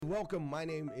welcome. My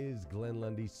name is Glenn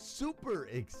Lundy. Super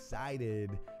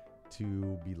excited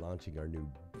to be launching our new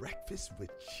Breakfast with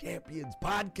Champions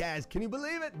podcast. Can you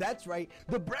believe it? That's right.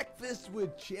 The Breakfast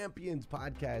with Champions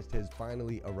podcast has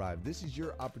finally arrived. This is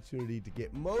your opportunity to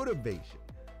get motivation,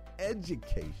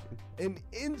 education, and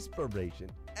inspiration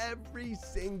every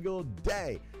single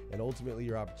day. And ultimately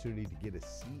your opportunity to get a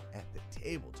seat at the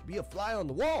table, to be a fly on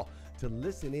the wall, to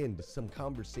listen in to some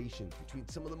conversations between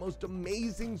some of the most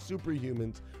amazing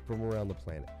superhumans from around the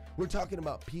planet. We're talking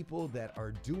about people that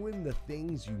are doing the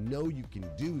things you know you can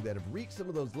do, that have reached some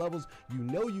of those levels you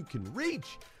know you can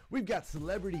reach. We've got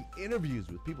celebrity interviews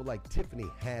with people like Tiffany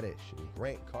Haddish and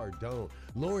Grant Cardone,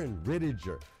 Lauren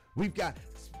Rittiger. We've got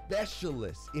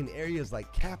specialists in areas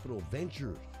like capital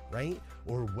ventures, right?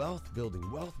 Or wealth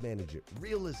building, wealth management,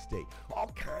 real estate,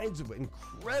 all kinds of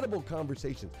incredible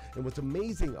conversations. And what's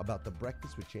amazing about the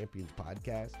Breakfast with Champions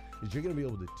podcast is you're going to be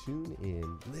able to tune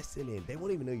in, listen in. They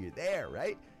won't even know you're there,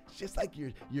 right? It's just like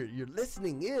you're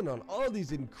listening in on all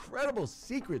these incredible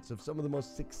secrets of some of the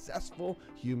most successful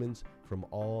humans from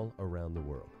all around the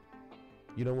world.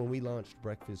 You know, when we launched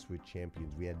Breakfast with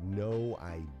Champions, we had no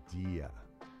idea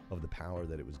of the power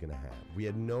that it was going to have. We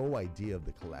had no idea of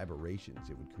the collaborations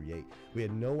it would create. We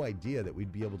had no idea that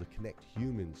we'd be able to connect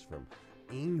humans from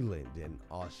England and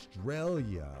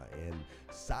Australia and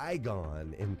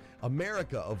Saigon and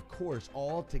America, of course,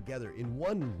 all together in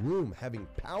one room, having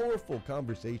powerful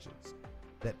conversations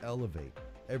that elevate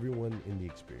everyone in the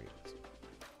experience.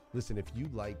 Listen, if you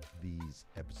like these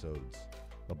episodes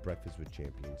of Breakfast with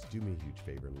Champions, do me a huge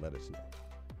favor and let us know.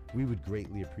 We would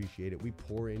greatly appreciate it. We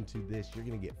pour into this. You're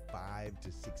going to get 5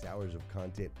 to 6 hours of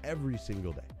content every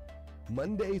single day,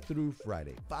 Monday through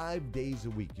Friday, 5 days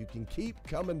a week. You can keep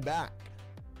coming back.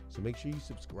 So make sure you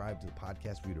subscribe to the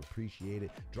podcast. We'd appreciate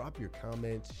it. Drop your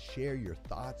comments, share your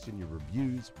thoughts and your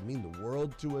reviews. It would mean the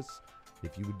world to us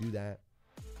if you would do that.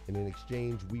 And in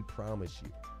exchange, we promise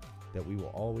you that we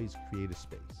will always create a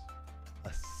space,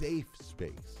 a safe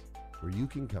space where you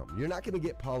can come. You're not going to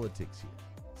get politics here.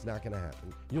 It's not going to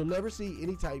happen. You'll never see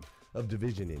any type of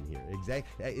division in here.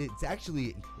 It's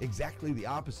actually exactly the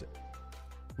opposite.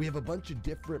 We have a bunch of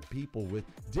different people with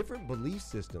different belief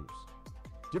systems,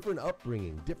 different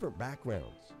upbringing, different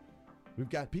backgrounds. We've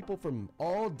got people from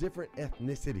all different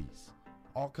ethnicities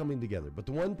all coming together. But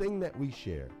the one thing that we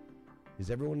share is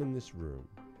everyone in this room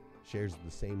shares the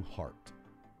same heart.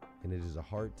 And it is a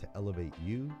heart to elevate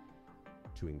you,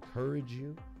 to encourage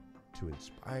you, to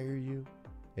inspire you,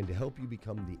 and to help you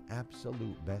become the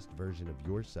absolute best version of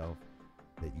yourself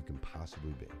that you can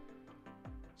possibly be.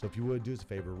 So if you would, do us a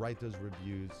favor, write those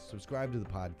reviews, subscribe to the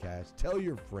podcast, tell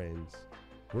your friends.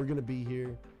 We're going to be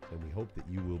here, and we hope that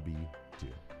you will be too.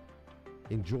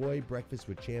 Enjoy Breakfast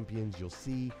with Champions. You'll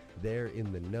see there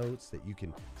in the notes that you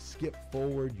can skip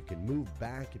forward, you can move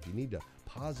back. If you need to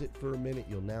pause it for a minute,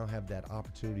 you'll now have that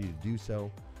opportunity to do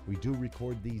so. We do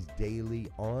record these daily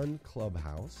on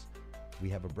Clubhouse. We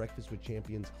have a Breakfast with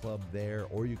Champions club there,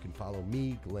 or you can follow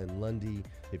me, Glenn Lundy,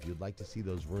 if you'd like to see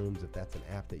those rooms. If that's an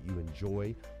app that you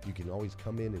enjoy, you can always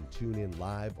come in and tune in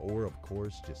live, or of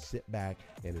course, just sit back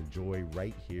and enjoy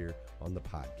right here on the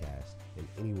podcast and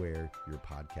anywhere your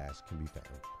podcast can be found.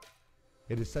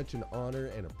 It is such an honor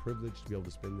and a privilege to be able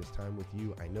to spend this time with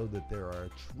you. I know that there are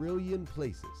a trillion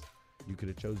places you could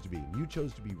have chose to be, and you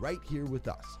chose to be right here with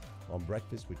us on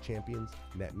Breakfast with Champions,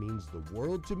 and that means the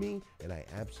world to me, and I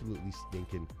absolutely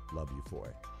stinking love you for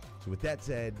it. So with that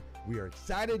said, we are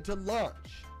excited to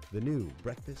launch the new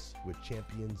Breakfast with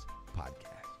Champions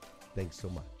podcast. Thanks so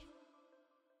much.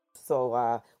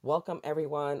 So welcome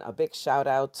everyone. A big shout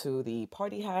out to the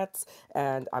party hats.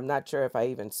 And I'm not sure if I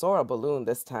even saw a balloon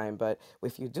this time, but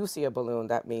if you do see a balloon,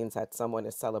 that means that someone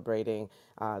is celebrating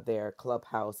their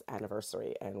Clubhouse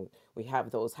anniversary. And we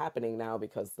have those happening now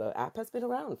because the app has been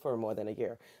around for more than a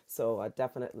year. So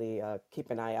definitely keep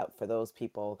an eye out for those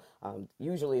people.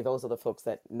 Usually those are the folks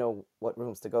that know what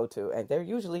rooms to go to, and they're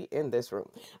usually in this room.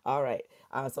 All right.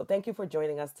 So thank you for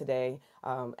joining us today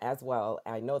as well.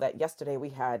 I know that yesterday we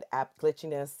had app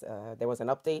glitchiness. There was an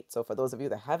update. So for those of you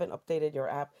that haven't updated your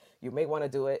app, you may want to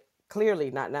do it.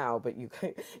 Clearly not now, but you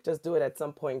can just do it at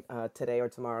some point today or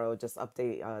tomorrow. Just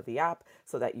update the app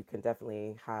so that you can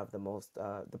definitely have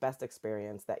the best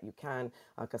experience that you can.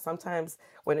 Because sometimes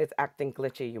when it's acting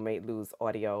glitchy, you may lose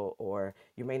audio or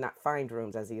you may not find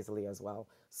rooms as easily as well.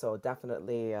 So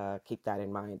definitely keep that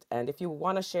in mind. And if you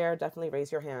want to share, definitely raise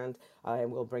your hand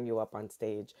and we'll bring you up on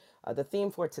stage. The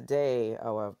theme for today,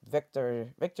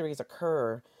 victories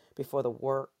occur before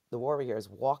the warriors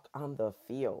walk on the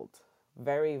field.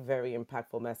 Very, very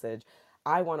impactful message.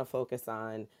 I want to focus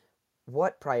on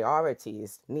what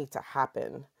priorities need to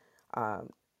happen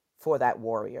for that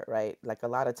warrior, right? Like a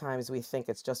lot of times we think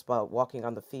it's just about walking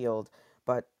on the field,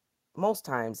 but most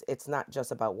times it's not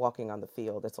just about walking on the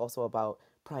field. It's also about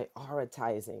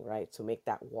prioritizing, right? To make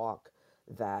that walk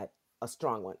that a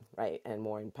strong one, right? And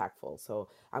more impactful. So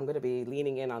I'm going to be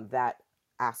leaning in on that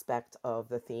aspect of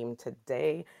the theme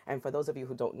today. And for those of you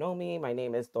who don't know me, my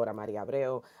name is Dora Maria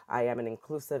Abreu. I am an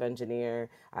inclusive engineer.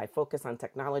 I focus on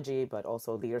technology, but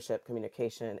also leadership,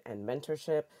 communication, and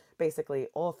mentorship. Basically,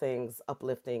 all things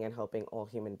uplifting and helping all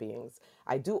human beings.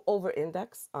 I do over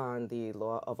index on the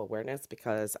law of awareness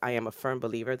because I am a firm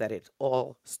believer that it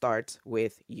all starts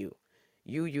with you.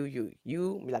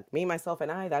 You, like me, myself,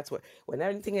 and I. That's what, when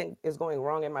anything is going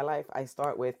wrong in my life, I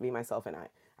start with me, myself, and I.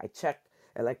 I check,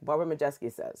 and like Barbara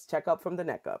Majeski says, check up from the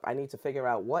neck up. I need to figure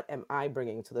out what am I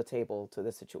bringing to the table to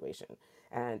this situation.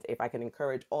 And if I can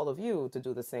encourage all of you to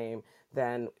do the same,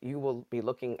 then you will be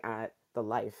looking at the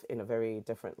life in a very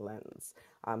different lens.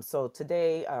 So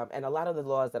today, and a lot of the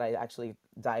laws that I actually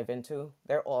dive into,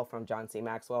 they're all from John C.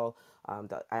 Maxwell.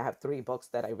 I have 3 books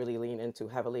that I really lean into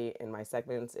heavily in my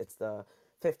segments. It's the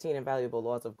 15 Invaluable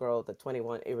Laws of Growth, the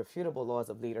 21 Irrefutable Laws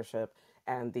of Leadership,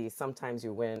 and the Sometimes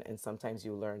You Win and Sometimes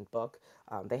You Learn book.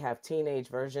 They have teenage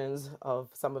versions of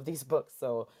some of these books,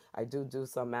 so I do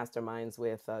some masterminds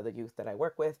with the youth that I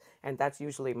work with, and that's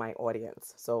usually my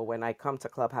audience. So when I come to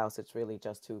Clubhouse, it's really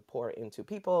just to pour into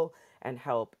people and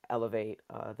help elevate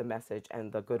the message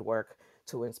and the good work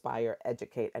to inspire,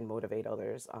 educate, and motivate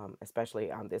others,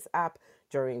 especially on this app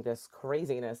during this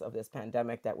craziness of this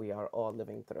pandemic that we are all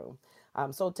living through.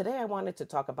 So today I wanted to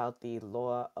talk about the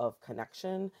law of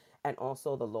connection and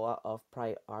also the law of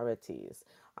priorities.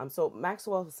 So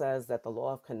Maxwell says that the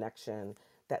law of connection,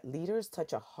 that leaders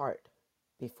touch a heart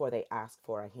before they ask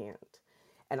for a hand.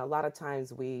 And a lot of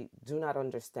times we do not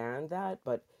understand that,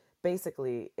 but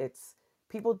basically it's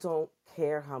people don't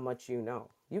care how much you know.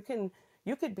 You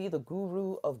could be the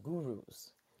guru of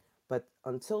gurus, but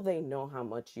until they know how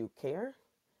much you care,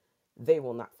 they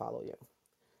will not follow you.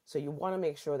 So you want to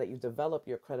make sure that you develop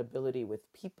your credibility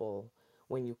with people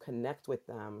when you connect with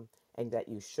them and that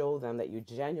you show them that you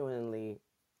genuinely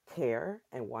care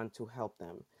and want to help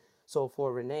them. So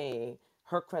for Renee,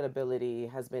 her credibility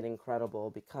has been incredible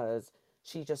because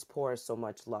she just pours so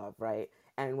much love, right?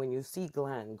 And when you see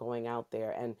Glenn going out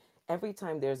there and every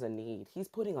time there's a need, he's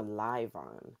putting a live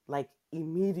on, like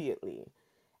immediately.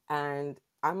 And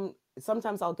I'm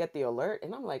sometimes I'll get the alert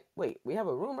and I'm like, wait, we have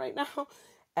a room right now?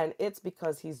 And it's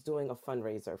because he's doing a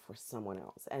fundraiser for someone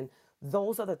else. And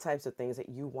those are the types of things that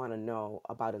you want to know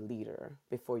about a leader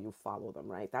before you follow them,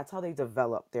 right? That's how they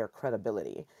develop their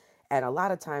credibility. And a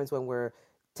lot of times when we're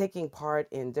taking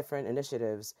part in different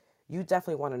initiatives, you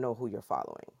definitely want to know who you're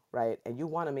following, right? And you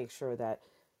want to make sure that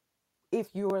if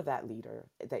you're that leader,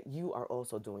 that you are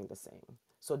also doing the same.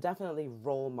 So definitely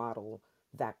role model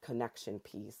that connection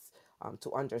piece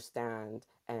to understand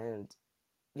and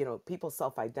people's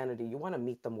self-identity. You want to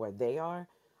meet them where they are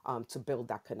to build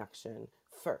that connection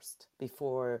first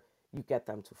before you get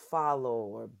them to follow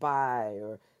or buy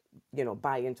or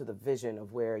buy into the vision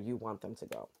of where you want them to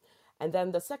go. And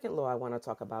then the second law I want to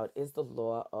talk about is the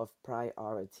law of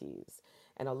priorities.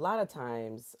 And a lot of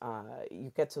times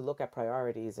you get to look at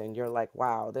priorities and you're like,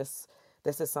 wow, this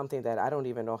is something that I don't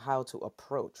even know how to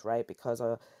approach, right? Because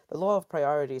the law of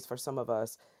priorities for some of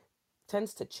us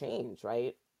tends to change,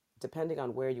 right? Depending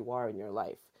on where you are in your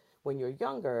life. When you're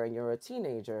younger and you're a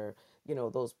teenager,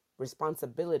 those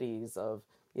responsibilities of,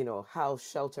 house,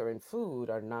 shelter, and food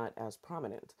are not as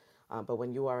prominent. But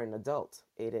when you are an adult,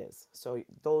 it is. So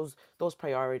those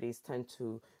priorities tend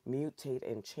to mutate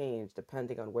and change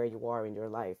depending on where you are in your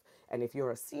life. And if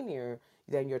you're a senior,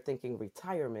 then you're thinking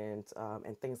retirement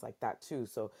and things like that too.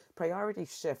 So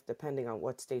priorities shift depending on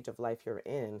what stage of life you're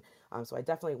in. So I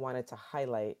definitely wanted to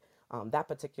highlight that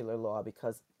particular law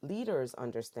because leaders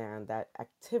understand that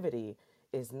activity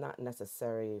is not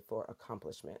necessary for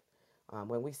accomplishment.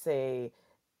 When we say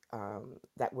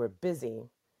that we're busy,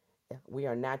 we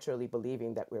are naturally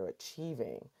believing that we're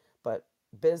achieving, but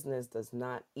business does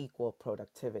not equal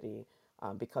productivity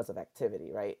because of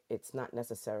activity, right? It's not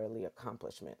necessarily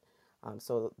accomplishment.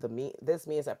 This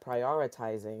means that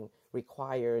prioritizing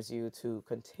requires you to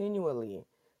continually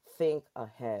think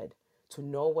ahead, to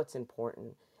know what's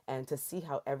important, and to see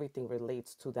how everything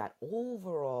relates to that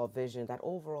overall vision, that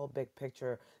overall big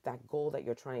picture, that goal that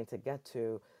you're trying to get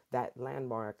to, that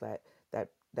landmark,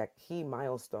 that key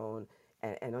milestone,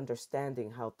 and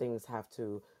understanding how things have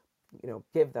to,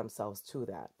 give themselves to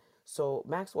that. So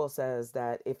Maxwell says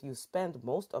that if you spend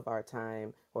most of our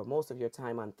time or most of your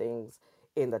time on things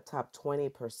in the top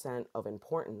 20% of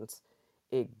importance,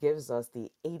 it gives us the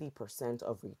 80%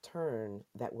 of return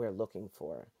that we're looking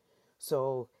for.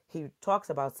 So he talks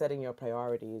about setting your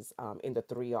priorities in the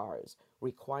three R's: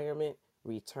 requirement,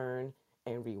 return,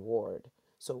 and reward.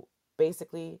 So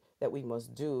basically, that we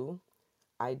must do,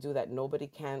 I do that nobody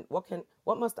can,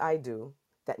 what must I do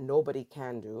that nobody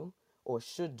can do or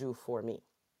should do for me?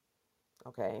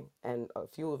 Okay. And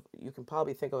you can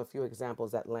probably think of a few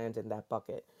examples that land in that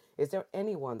bucket. Is there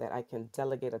anyone that I can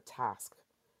delegate a task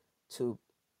to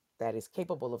that is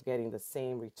capable of getting the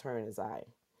same return as I?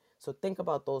 So think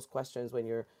about those questions when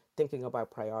you're thinking about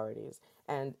priorities.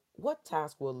 And what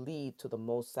task will lead to the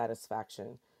most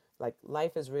satisfaction? Like,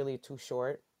 life is really too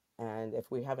short. And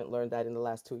if we haven't learned that in the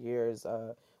last 2 years,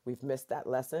 we've missed that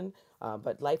lesson.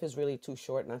 But life is really too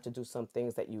short not to do some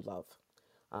things that you love.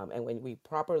 And when we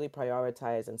properly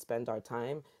prioritize and spend our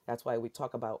time, that's why we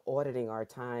talk about auditing our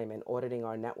time and auditing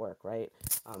our network, right?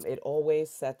 It always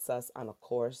sets us on a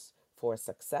course for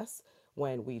success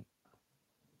when we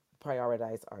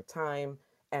prioritize our time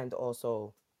and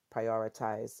also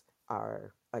prioritize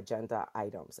our agenda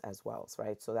items as well,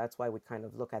 right? So that's why we kind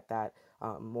of look at that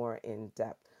more in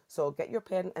depth. So get your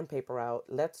pen and paper out.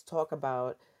 Let's talk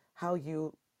about how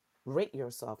you rate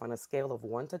yourself on a scale of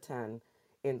 1 to 10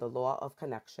 in the law of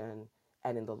connection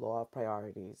and in the law of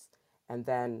priorities. And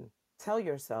then tell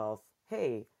yourself,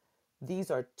 hey,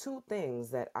 these are two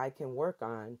things that I can work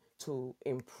on to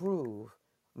improve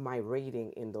my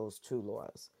rating in those two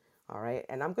laws. All right.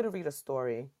 And I'm going to read a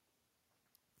story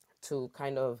to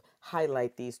kind of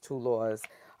highlight these two laws,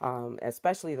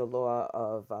 especially the law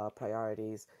of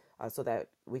priorities, so that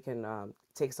we can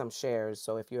take some shares.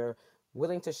 So if you're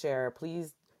willing to share,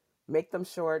 please make them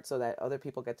short so that other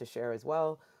people get to share as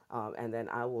well. And then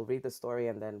I will read the story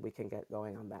and then we can get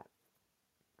going on that.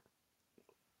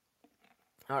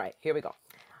 All right, here we go.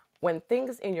 When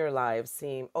things in your lives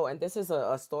seem, oh, and this is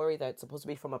a story that's supposed to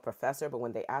be from a professor, but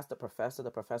when they asked the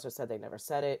professor said they never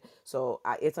said it. So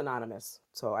it's anonymous.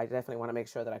 So I definitely want to make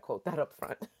sure that I quote that up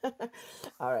front.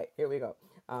 All right, here we go.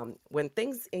 When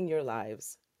things in your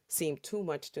lives seem too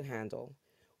much to handle,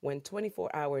 when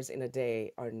 24 hours in a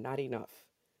day are not enough,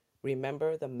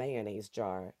 remember the mayonnaise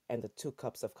jar and the 2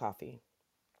 cups of coffee.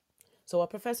 So a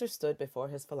professor stood before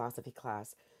his philosophy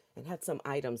class and had some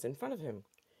items in front of him.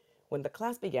 When the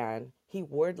class began, he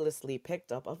wordlessly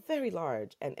picked up a very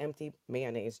large and empty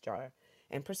mayonnaise jar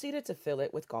and proceeded to fill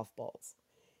it with golf balls.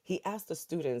 He asked the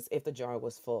students if the jar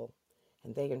was full,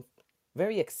 and they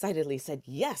very excitedly said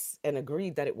yes and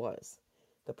agreed that it was.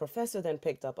 The professor then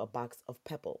picked up a box of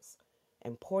pebbles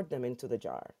and poured them into the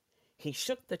jar. He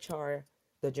shook the jar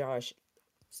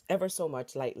ever so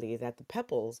much lightly that the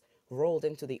pebbles rolled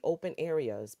into the open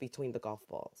areas between the golf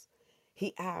balls.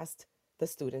 He asked the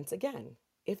students again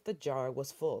if the jar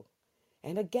was full,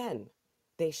 and again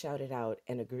they shouted out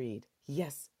and agreed,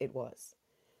 yes, it was.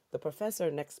 The professor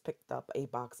next picked up a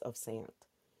box of sand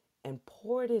and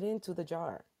poured it into the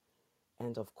jar.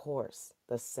 And of course,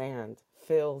 the sand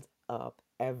filled up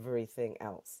everything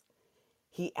else.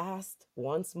 He asked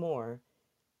once more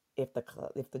if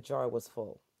the jar was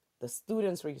full. The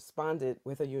students responded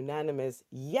with a unanimous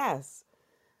yes.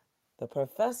 The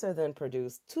professor then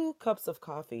produced 2 cups of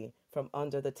coffee from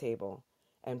under the table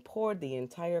and poured the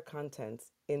entire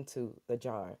contents into the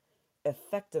jar,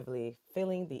 effectively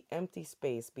filling the empty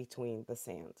space between the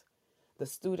sand. The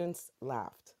students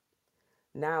laughed.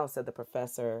 Now, said the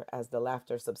professor as the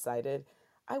laughter subsided,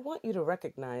 I want you to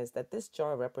recognize that this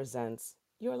jar represents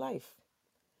your life.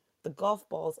 The golf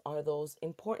balls are those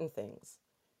important things: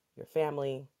 your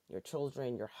family, your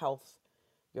children, your health,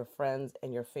 your friends,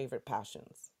 and your favorite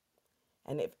passions.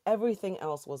 And if everything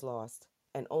else was lost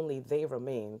and only they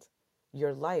remained,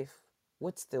 your life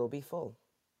would still be full.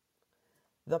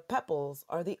 The pebbles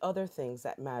are the other things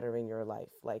that matter in your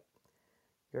life, like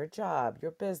your job,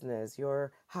 your business,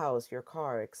 your house, your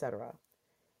car, etc.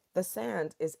 The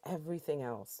sand is everything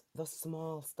else, the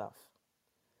small stuff.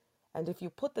 And if you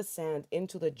put the sand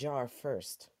into the jar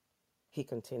first, he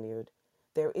continued,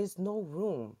 there is no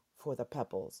room for the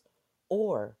pebbles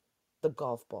or the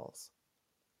golf balls.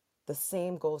 The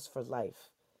same goes for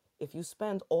life. If you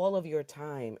spend all of your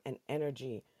time and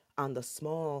energy on the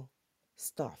small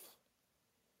stuff,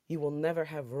 you will never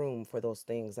have room for those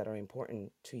things that are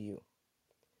important to you.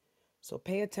 So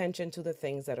pay attention to the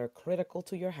things that are critical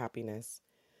to your happiness.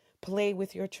 Play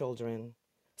with your children.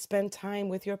 Spend time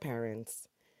with your parents.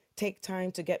 Take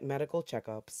time to get medical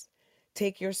checkups.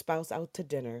 Take your spouse out to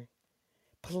dinner.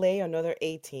 Play another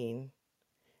 18.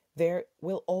 There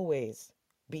will always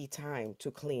be time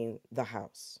to clean the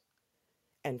house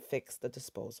and fix the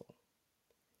disposal.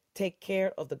 Take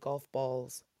care of the golf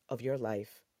balls of your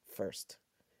life first,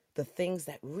 the things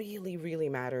that really, really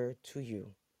matter to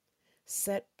you.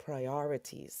 Set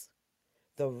priorities.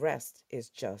 The rest is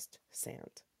just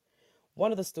sand.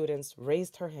 One of the students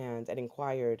raised her hand and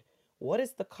inquired, "What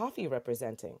is the coffee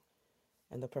representing?"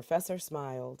 And the professor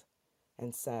smiled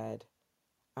and said,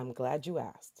 "I'm glad you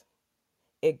asked.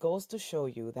 It goes to show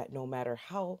you that no matter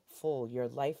how full your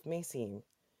life may seem,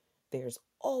 there's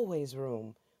always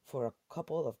room for a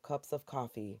couple of cups of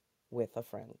coffee with a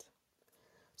friend."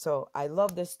 So I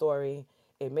love this story.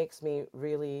 It makes me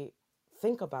really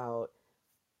think about,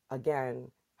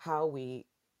 again, how we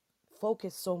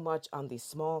focus so much on these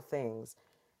small things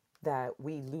that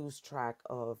we lose track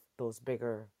of those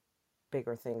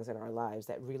bigger things in our lives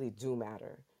that really do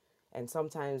matter. And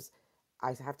sometimes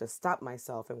I have to stop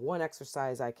myself. And one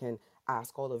exercise I can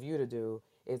ask all of you to do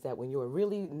is that when you are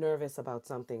really nervous about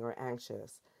something or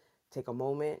anxious, take a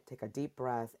moment, take a deep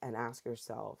breath, and ask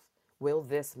yourself, will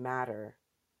this matter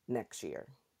next year?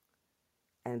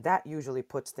 And that usually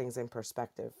puts things in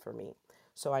perspective for me.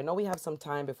 So I know we have some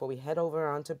time before we head over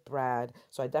on to Brad.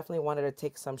 So I definitely wanted to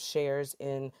take some shares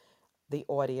in the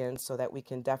audience so that we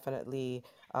can definitely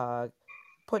uh,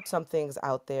 put some things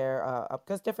out there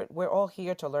because different. We're all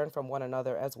here to learn from one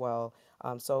another as well.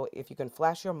 So if you can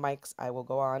flash your mics, I will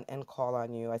go on and call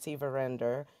on you. I see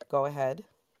Virender. Go ahead.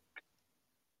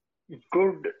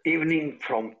 Good evening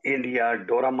from India,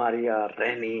 Dora Maria,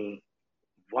 Reni,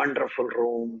 wonderful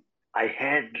room. I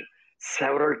had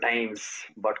several times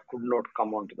but could not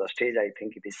come onto the stage. I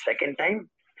think it is second time,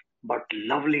 but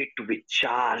lovely to be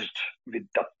charged with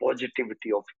the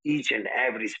positivity of each and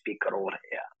every speaker over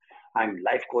here. I'm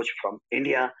life coach from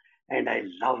India and I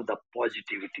love the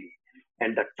positivity.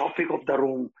 And the topic of the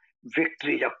room,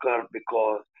 victory occur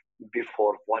because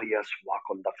before warriors walk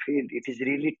on the field. It is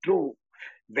really true.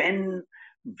 When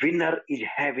winner is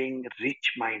having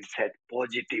rich mindset,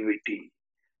 positivity,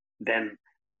 then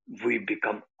we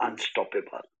become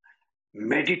unstoppable.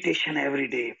 Meditation every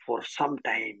day for some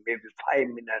time, maybe 5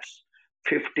 minutes,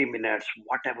 50 minutes,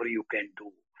 whatever you can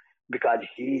do, because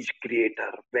he is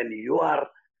creator. When you are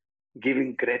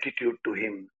giving gratitude to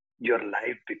him, your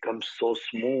life becomes so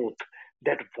smooth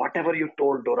that whatever you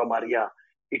told Dora Maria,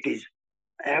 it is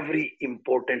every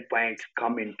important points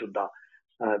come into the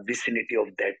vicinity of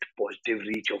that positive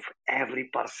reach of every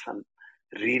person.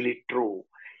 Really true.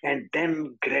 And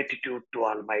then gratitude to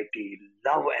Almighty,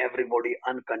 love everybody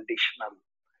unconditional,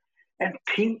 and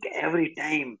think every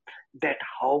time that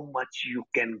how much you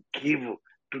can give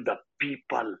to the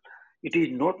people. It is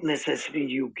not necessary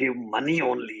you give money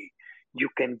only. You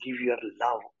can give your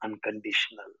love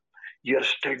unconditional, your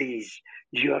studies,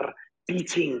 your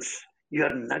teachings,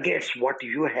 your nuggets, what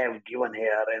you have given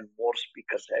here and more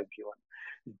speakers have given.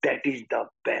 That is the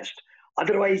best.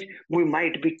 Otherwise, we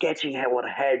might be catching our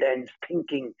head and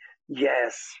thinking,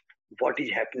 yes, what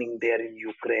is happening there in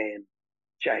Ukraine,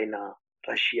 China,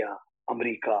 Russia,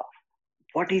 America.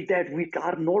 What is that? We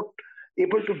are not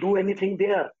able to do anything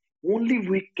there. Only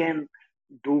we can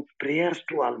do prayers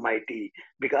to Almighty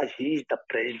because He is the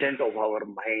president of our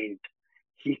mind.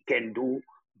 He can do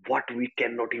what we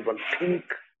cannot even think.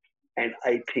 And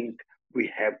I think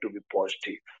we have to be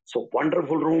positive. So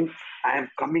wonderful room. I am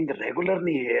coming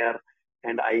regularly here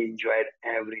and I enjoyed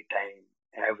every time.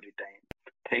 Every time.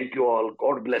 Thank you all.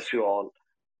 God bless you all.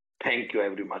 Thank you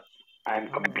very much. I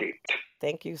am All right. complete.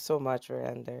 Thank you so much,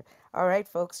 Virender. All right,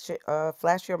 folks,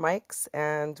 flash your mics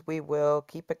and we will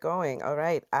keep it going. All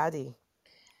right, Adi.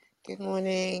 Good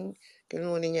morning. Good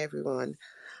morning, everyone.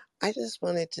 I just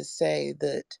wanted to say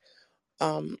that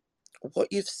um, what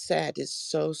you've said is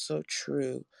so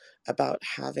true about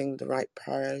having the right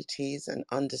priorities and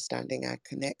understanding our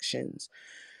connections.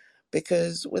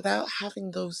 Because without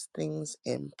having those things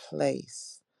in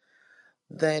place,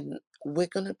 then we're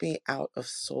going to be out of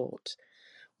sort.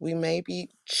 We may be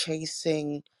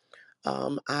chasing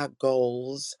our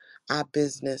goals, our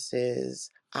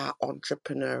businesses, our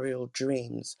entrepreneurial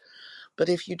dreams. But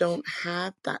if you don't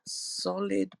have that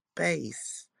solid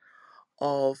base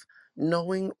of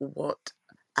knowing what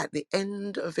at the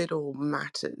end of it all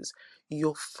matters,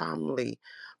 your family,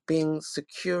 being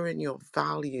secure in your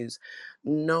values,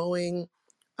 knowing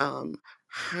um,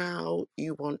 how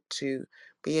you want to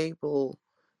be able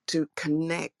to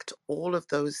connect all of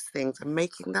those things and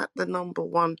making that the number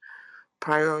one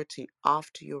priority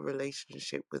after your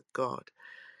relationship with God.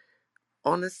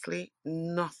 Honestly,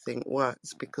 nothing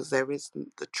works because there isn't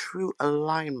the true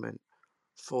alignment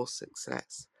for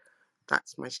success.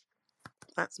 That's my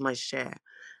that's my share,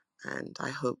 and I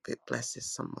hope it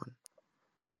blesses someone.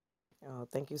 Oh,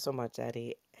 thank you so much,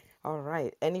 Adi. All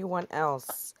right, anyone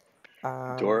else?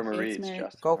 Dora Um, Marie, It's it's Mary.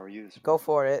 Justin. How go are you this go morning?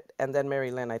 for it, and then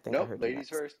Mary Lynn. I think I Nope, heard you ladies next.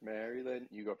 first. Mary Lynn,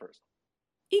 you go first.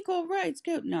 Equal rights.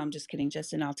 Go. No, I'm just kidding,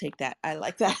 Justin. I'll take that. I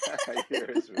like that.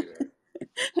 You're a sweetheart.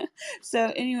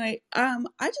 So anyway, I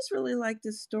just really like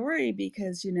this story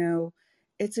because,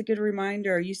 it's a good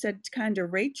reminder. You said to kind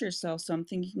of rate yourself, so I'm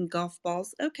thinking golf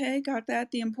balls. Okay, got that.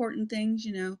 The important things,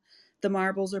 the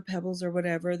marbles or pebbles or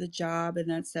whatever, the job and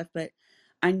that stuff. But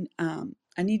I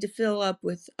need to fill up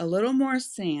with a little more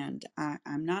sand.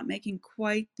 I'm not making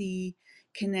quite the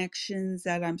connections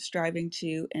that I'm striving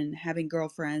to and having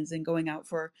girlfriends and going out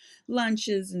for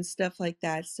lunches and stuff like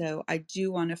that. So I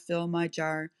do want to fill my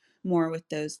jar more with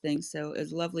those things. So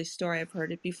it's a lovely story. I've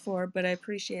heard it before, but I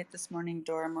appreciate it this morning,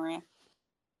 Dora Maria.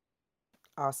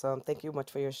 Awesome. Thank you much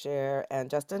for your share. And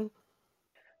Justin?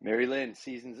 Mary Lynn,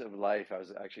 Seasons of Life. I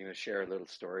was actually going to share a little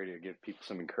story to give people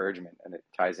some encouragement, and it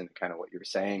ties into kind of what you were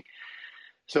saying.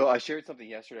 So I shared something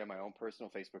yesterday on my own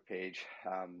personal Facebook page.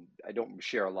 I don't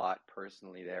share a lot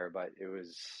personally there, but it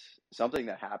was something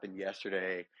that happened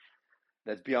yesterday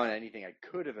that's beyond anything I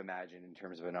could have imagined in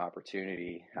terms of an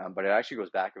opportunity. But it actually goes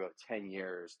back about 10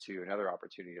 years to another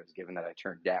opportunity I was given that I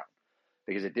turned down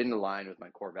because it didn't align with my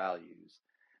core values.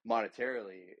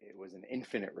 Monetarily, it was an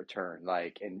infinite return,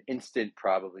 like an instant,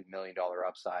 probably $1 million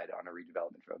upside on a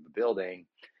redevelopment of the building.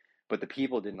 But the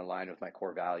people didn't align with my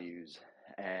core values.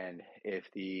 And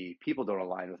if the people don't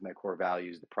align with my core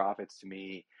values, the profits to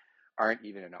me aren't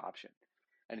even an option.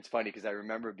 And it's funny because I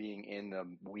remember being in the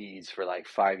weeds for like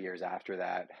 5 years after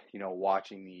that,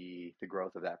 watching the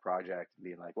growth of that project and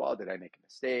being like, well, did I make a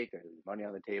mistake? Did I leave money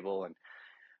on the table? And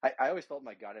I always felt,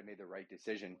 my God, I made the right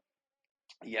decision.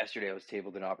 Yesterday, I was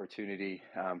tabled an opportunity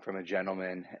from a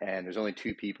gentleman, and there's only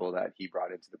two people that he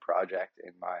brought into the project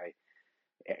in my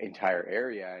entire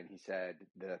area. And he said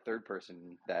the third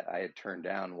person that I had turned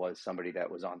down was somebody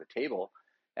that was on the table.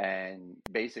 And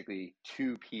basically,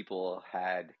 two people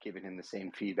had given him the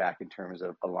same feedback in terms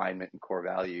of alignment and core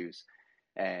values.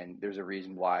 And there's a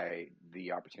reason why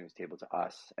the opportunity was tabled to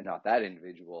us and not that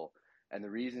individual. And the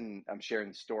reason I'm sharing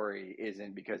the story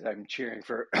isn't because I'm cheering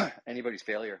for anybody's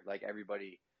failure. Like,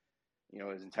 everybody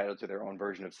is entitled to their own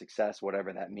version of success,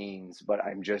 whatever that means. But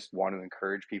I'm just want to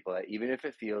encourage people that even if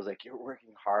it feels like you're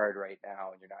working hard right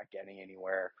now and you're not getting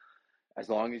anywhere, as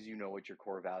long as you know what your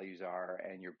core values are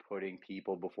and you're putting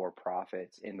people before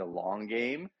profits in the long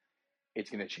game, it's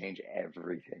going to change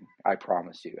everything. I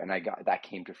promise you. And that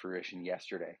came to fruition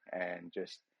yesterday. And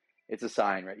just, it's a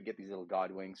sign, right? You get these little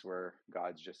God winks where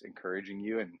God's just encouraging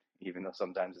you. And even though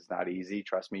sometimes it's not easy,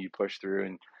 trust me, you push through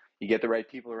and you get the right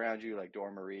people around you, like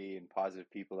Dora Marie, and positive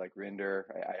people like Rinder.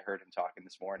 I heard him talking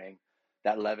this morning.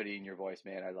 That levity in your voice,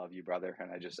 man, I love you, brother.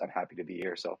 And I'm happy to be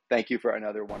here. So thank you for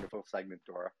another wonderful segment,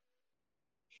 Dora.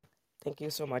 Thank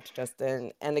you so much,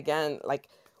 Justin. And again, like,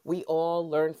 we all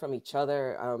learn from each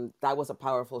other. That was a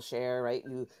powerful share, right?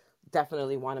 You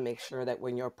definitely want to make sure that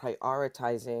when you're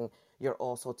prioritizing, you're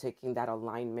also taking that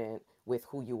alignment with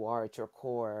who you are at your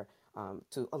core,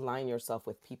 to align yourself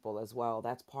with people as well.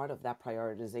 That's part of that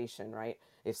prioritization, right?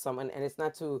 If someone, and it's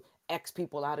not to X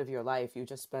people out of your life, you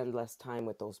just spend less time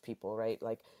with those people, right?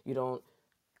 Like, you don't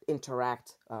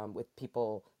interact with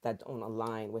people that don't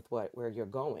align with where you're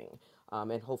going.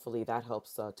 And hopefully that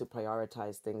helps to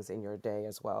prioritize things in your day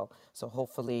as well. So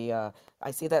hopefully,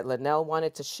 I see that Linnell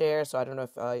wanted to share. So I don't know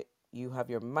if you have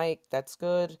your mic. That's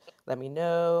good. Let me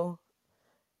know.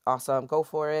 Awesome. Go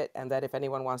for it. And then if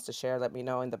anyone wants to share, let me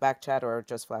know in the back chat or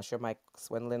just flash your mics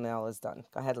when Linnell is done.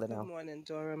 Go ahead, Good Linnell. morning,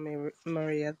 Dora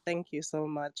Maria. Thank you so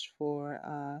much for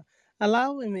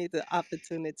allowing me the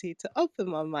opportunity to open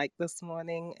my mic this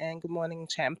morning. And good morning,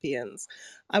 champions.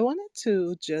 I wanted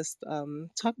to just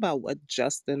talk about what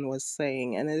Justin was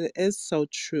saying, and it is so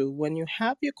true. When you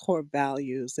have your core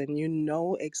values and you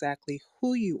know exactly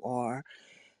who you are,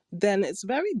 then it's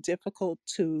very difficult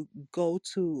to go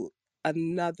to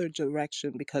another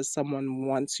direction because someone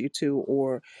wants you to,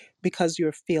 or because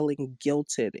you're feeling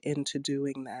guilted into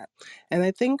doing that. And I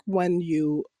think when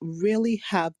you really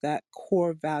have that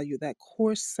core value, that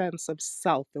core sense of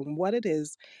self and what it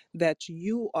is that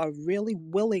you are really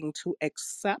willing to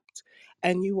accept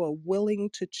and you are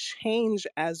willing to change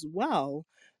as well,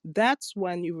 that's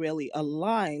when you really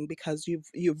align, because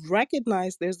you've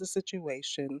recognized there's a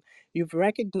situation. You've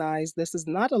recognized this is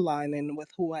not aligning with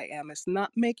who I am. It's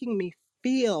not making me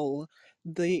feel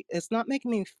as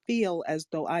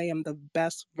though I am the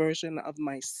best version of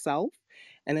myself.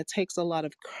 And it takes a lot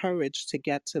of courage to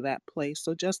get to that place.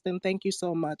 So Justin, thank you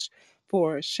so much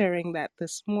for sharing that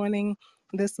this morning.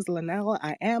 This is Linnell.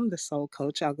 I am the soul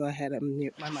coach. I'll go ahead and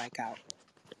mute my mic out.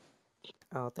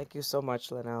 Oh, thank you so much,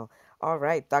 Linnell. All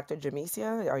right, Dr.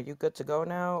 Jamesia, are you good to go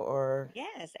now or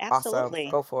Yes, awesome? absolutely.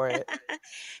 Go for it.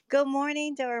 Good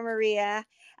morning, Dora Maria.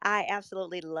 I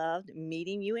absolutely loved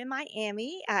meeting you in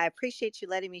Miami. I appreciate you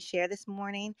letting me share this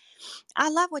morning. I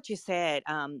love what you said,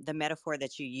 the metaphor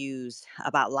that you used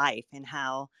about life and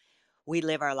how we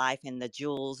live our life and the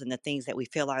jewels and the things that we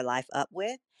fill our life up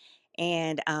with.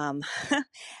 And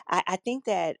I think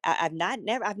that I've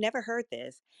never heard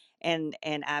this, and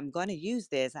I'm going to use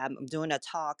this. I'm doing a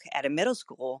talk at a middle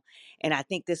school, and I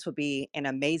think this would be an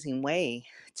amazing way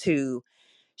to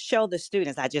show the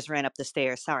students. I just ran up the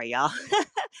stairs. Sorry, y'all.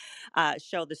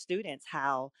 Show the students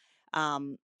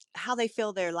um, how they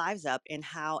fill their lives up and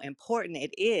how important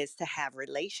it is to have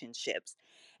relationships,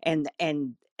 and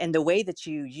the way that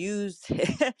you used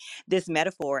this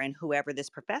metaphor and whoever this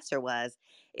professor was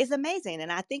is amazing.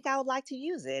 And I think I would like to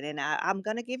use it. And I'm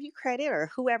going to give you credit or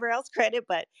whoever else credit,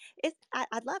 but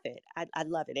I love it. I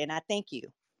love it, and I thank you.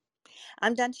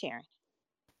 I'm done sharing.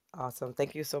 Awesome.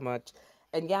 Thank you so much.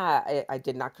 And yeah, I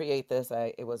did not create this.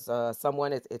 It was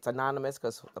someone. It's anonymous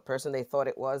because the person they thought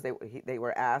it was, they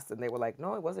were asked, and they were like,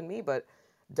 "No, it wasn't me." But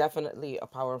definitely a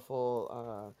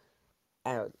powerful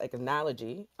like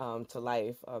analogy to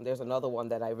life. There's another one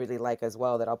that I really like as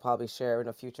well that I'll probably share in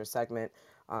a future segment.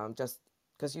 Just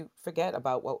because you forget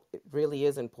about what it really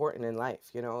is important in life.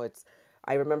 You know, it's.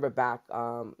 I remember back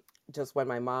just when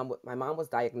my mom was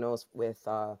diagnosed with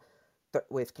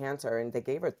cancer, and they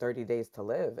gave her 30 days to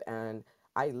live, and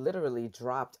I literally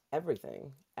dropped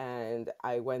everything and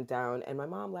I went down, and my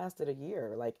mom lasted a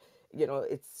year. Like,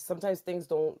 it's sometimes things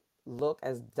don't look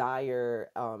as dire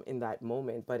in that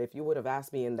moment, but if you would have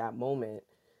asked me in that moment,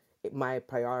 my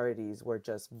priorities were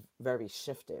just very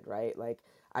shifted, right? Like,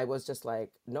 I was just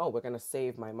like, no, we're going to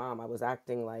save my mom. I was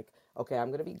acting like, okay, I'm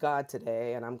going to be God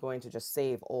today and I'm going to just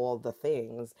save all the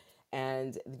things.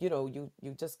 And you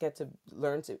just get to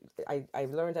learn to. I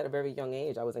learned at a very young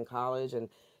age. I was in college, and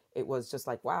it was just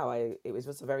like, wow, it was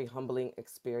just a very humbling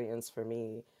experience for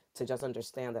me to just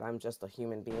understand that I'm just a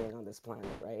human being on this planet,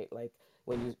 right? Like,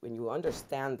 when you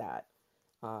understand that,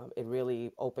 it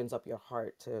really opens up your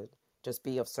heart to just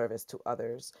be of service to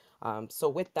others. So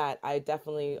with that, I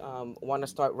definitely want to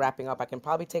start wrapping up. I can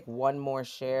probably take one more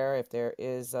share if there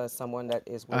is someone that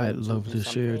is I'd willing to love do to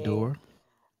share, something. Dora.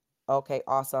 Okay,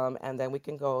 awesome. And then we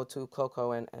can go to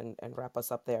Coco and wrap us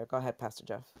up there. Go ahead, Pastor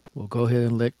Jeff. Well, go ahead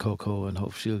and let Coco and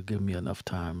hope she'll give me enough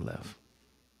time left.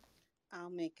 I'll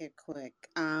make it quick.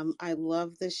 I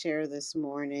love the share this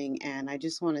morning, and I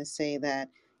just want to say that,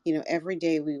 every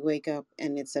day we wake up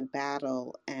and it's a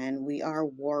battle, and we are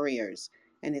warriors.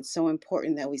 And it's so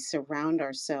important that we surround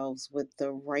ourselves with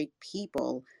the right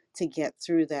people to get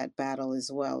through that battle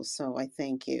as well. So I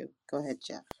thank you. Go ahead,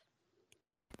 Jeff.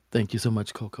 Thank you so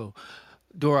much, Coco.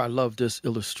 Dora, I love this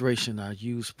illustration. I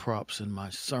use props in my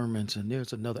sermons, and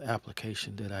there's another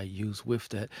application that I use with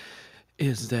that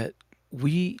is that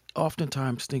we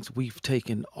oftentimes think we've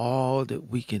taken all that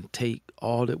we can take,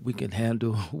 all that we can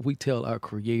handle. We tell our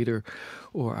creator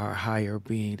or our higher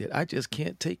being that I just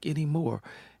can't take any more.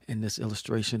 And this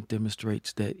illustration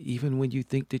demonstrates that even when you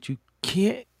think that you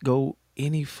can't go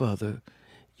any further,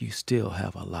 you still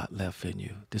have a lot left in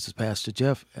you. This is Pastor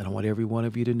Jeff, and I want every one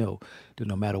of you to know that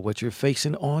no matter what you're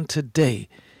facing on today,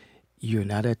 you're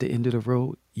not at the end of the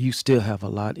road. You still have a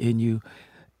lot in you.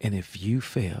 And if you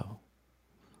fail,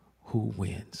 who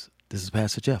wins? This is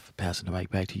Pastor Jeff, passing the mic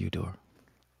back to you, Dora.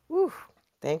 Whew.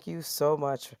 Thank you so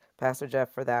much, Pastor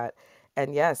Jeff, for that.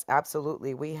 And yes,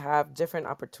 absolutely. We have different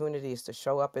opportunities to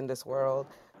show up in this world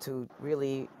to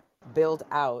really build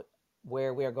out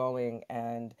where we're going.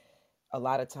 And a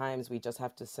lot of times we just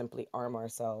have to simply arm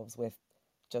ourselves with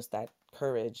just that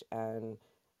courage and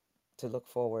to look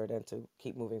forward and to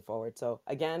keep moving forward. So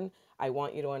again, I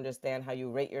want you to understand how you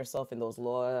rate yourself in those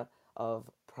law of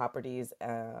properties,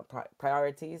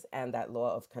 priorities, and that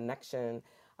law of connection.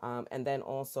 And then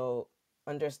also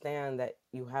understand that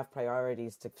you have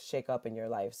priorities to shake up in your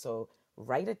life. So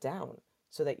write it down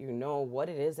so that you know what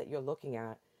it is that you're looking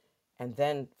at, and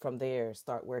then from there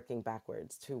start working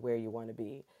backwards to where you want to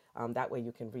be. That way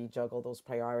you can rejuggle those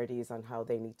priorities on how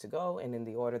they need to go and in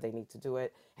the order they need to do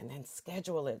it, and then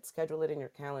schedule it in your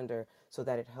calendar so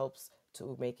that it helps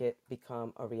to make it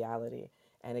become a reality.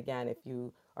 And again, if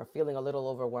you are feeling a little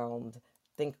overwhelmed,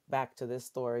 think back to this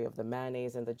story of the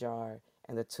mayonnaise in the jar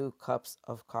and the 2 cups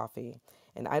of coffee.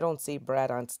 And I don't see Brad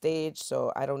on stage,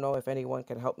 so I don't know if anyone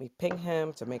can help me ping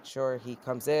him to make sure he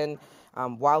comes in.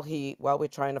 While we're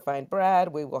trying to find Brad,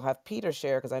 we will have Peter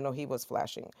share because I know he was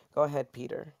flashing. Go ahead,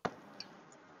 Peter.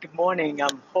 Good morning.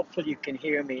 Hopefully you can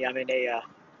hear me. I'm in a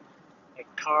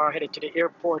car headed to the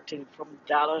airport from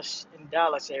Dallas, in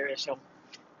Dallas area. So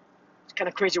It's kind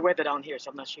of crazy weather down here,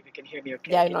 so I'm not sure if you can hear me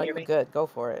okay. Yeah, I Can know you hear you're me? good. Go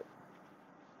for it.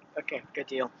 Okay, good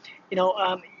deal. You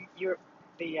know, your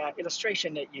the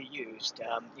illustration that you used,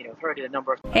 I've heard it a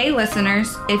number of. Hey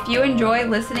listeners, if you enjoy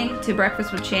listening to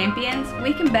Breakfast with Champions,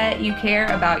 we can bet you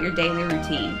care about your daily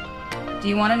routine. Do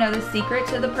you want to know the secret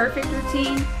to the perfect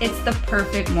routine? It's the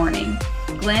perfect morning.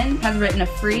 Glenn has written a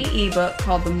free ebook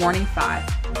called The Morning 5,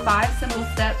 5 simple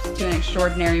steps to an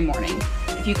extraordinary morning.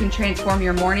 If you can transform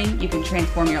your morning, you can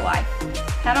transform your life.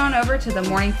 Head on over to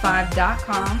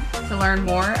themorning5.com to learn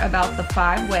more about the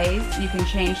 5 ways you can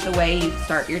change the way you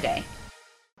start your day.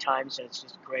 Times, and it's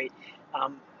just great.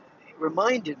 It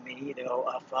reminded me,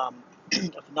 of of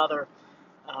another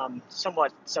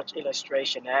somewhat such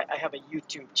illustration. I have a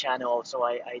YouTube channel, so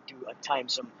I do at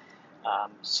times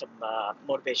some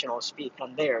motivational speak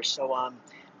on there. So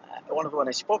one of the one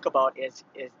I spoke about is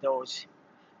those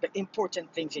the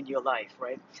important things in your life,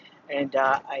 right? And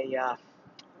I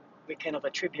we kind of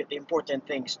attribute the important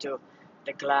things to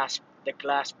the glass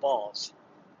balls,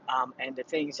 and the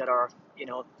things that are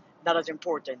not as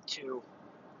important to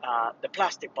the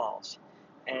plastic balls,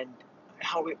 and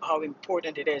how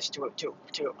important it is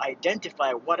to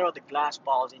identify what are the glass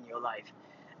balls in your life,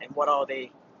 and what are the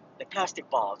plastic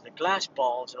balls. The glass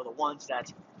balls are the ones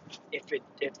that if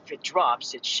it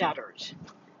drops, it shatters,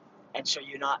 and so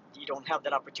you don't have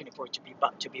that opportunity for it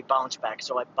to be bounced back.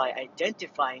 So by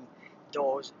identifying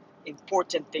those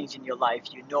important things in your life,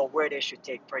 you know where they should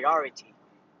take priority,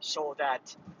 so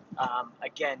that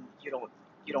again you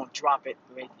don't drop it.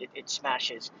 It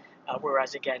smashes.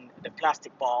 Whereas again, the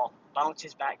plastic ball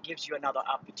bounces back, gives you another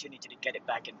opportunity to get it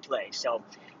back in play. So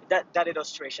that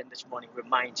illustration this morning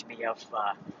reminds me of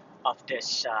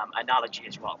this analogy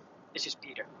as well. This is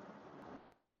Peter.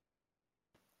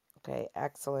 Okay,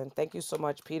 excellent. Thank you so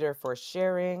much, Peter, for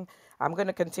sharing. I'm going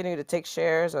to continue to take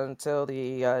shares until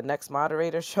the next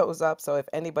moderator shows up. So if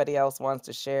anybody else wants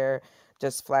to share,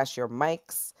 just flash your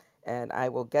mics and I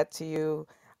will get to you.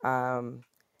 I've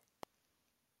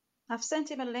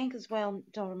sent him a link as well,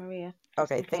 Dora Maria,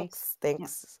 just Okay, in case. Yeah.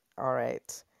 thanks. All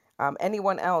right.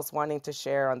 Anyone else wanting to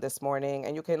share on this morning?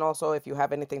 And you can also, if you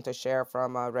have anything to share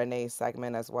from Renee's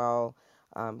segment as well,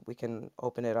 we can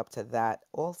open it up to that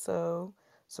also.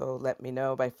 So let me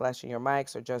know by flashing your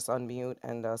mics or just unmute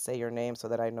and say your name so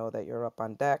that I know that you're up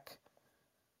on deck.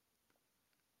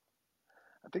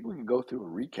 I think we could go through a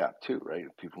recap too, right?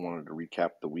 If people wanted to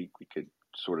recap the week, we could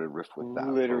sort of riff with that for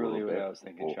a Literally little what bit. I was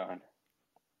thinking, Sean.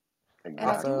 And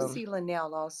I do Awesome. see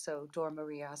Linnell also, Dora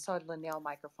Maria. I saw Linnell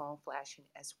microphone flashing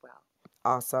as well.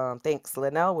 Awesome. Thanks,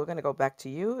 Linnell. We're going to go back to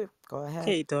you. Go ahead.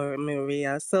 Okay, Dora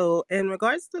Maria. So, in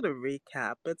regards to the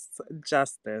recap, it's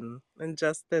Justin. And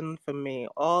Justin, for me,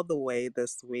 all the way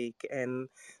this week, and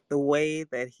the way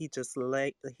that he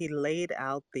laid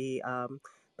out the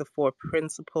 4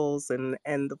 principles, and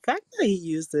the fact that he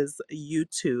uses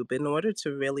YouTube in order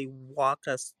to really walk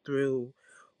us through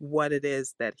what it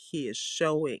is that he is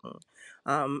showing.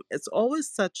 It's always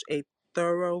such a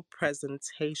thorough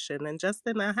presentation. And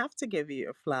Justin, I have to give you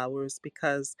your flowers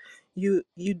because you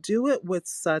do it with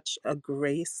such a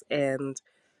grace, and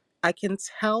I can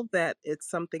tell that it's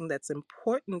something that's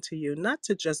important to you, not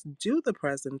to just do the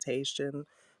presentation,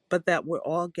 but that we're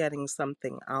all getting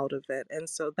something out of it. And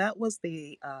so that was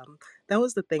the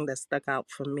thing that stuck out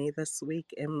for me this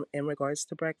week in regards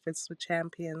to Breakfast with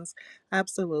Champions.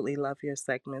 Absolutely love your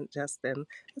segment, Justin.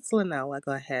 It's Linnell. I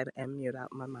go ahead and mute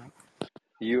out my mic.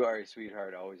 You are a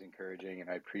sweetheart, always encouraging, and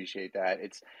I appreciate that.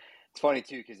 It's funny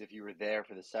too, because if you were there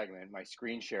for the segment, my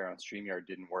screen share on StreamYard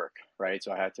didn't work, right?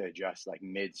 So I had to adjust like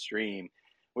midstream,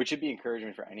 which should be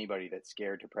encouragement for anybody that's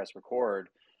scared to press record.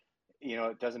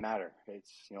 It doesn't matter. It's,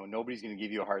 nobody's going to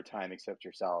give you a hard time except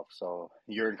yourself. So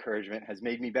your encouragement has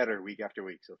made me better week after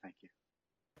week. So thank you.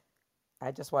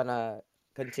 I just want to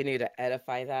continue to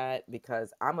edify that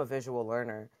because I'm a visual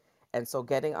learner. And so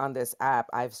getting on this app,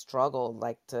 I've struggled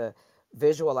like to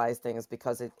visualize things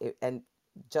because and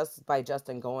just by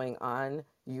Justin going on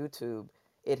YouTube,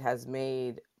 it has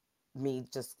made me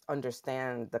just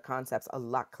understand the concepts a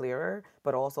lot clearer,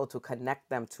 but also to connect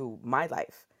them to my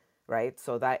life, right?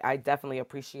 So that I definitely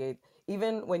appreciate,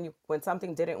 even when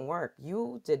something didn't work,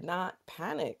 you did not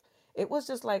panic. It was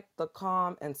just like the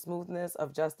calm and smoothness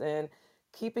of Justin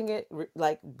keeping it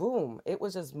like boom. It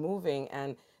was just moving,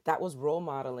 and that was role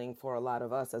modeling for a lot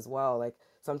of us as well. Like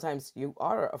sometimes you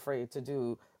are afraid to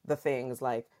do the things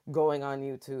like going on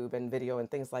YouTube and video and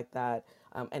things like that,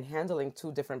 and handling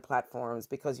 2 different platforms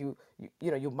because you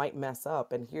might mess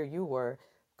up. And here you were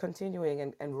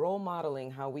continuing and role modeling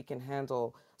how we can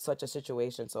handle such a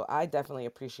situation. So I definitely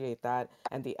appreciate that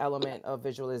and the element of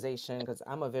visualization because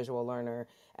I'm a visual learner.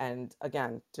 And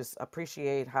again, just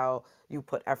appreciate how you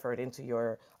put effort into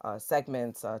your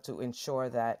segments to ensure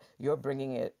that you're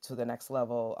bringing it to the next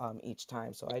level each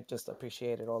time. So I just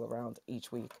appreciate it all around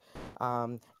each week.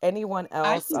 Anyone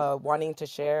I else can. wanting to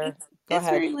share? Go It's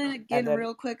ahead. Mary Lynn And again, then,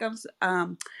 real quick.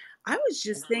 I was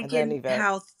just and then thinking Yvette.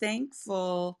 how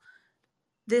thankful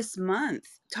this month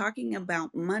talking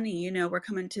about money. We're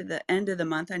coming to the end of the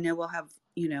month. I know we'll have,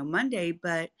 Monday,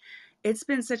 but it's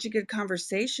been such a good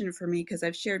conversation for me because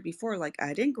I've shared before, like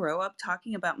I didn't grow up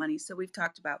talking about money. So we've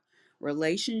talked about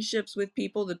relationships with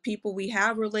people, the people we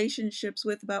have relationships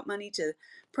with about money, to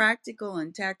practical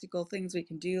and tactical things we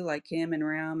can do, like Kim and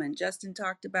Ram and Justin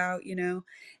talked about,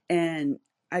 and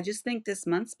I just think this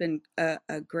month's been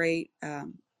a great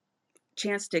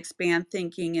chance to expand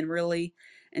thinking and really,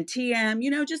 and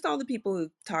TM, just all the people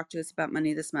who've talked to us about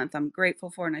money this month. I'm grateful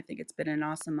for, and I think it's been an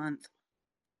awesome month.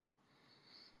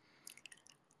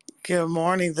 Good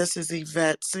morning. This is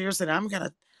Yvette Sears, and I'm going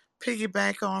to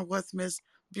piggyback on what Miss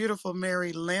Beautiful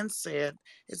Mary Lynn said.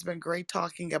 It's been great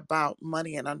talking about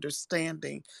money and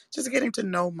understanding, just getting to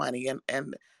know money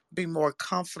and be more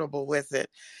comfortable with it.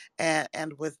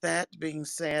 And with that being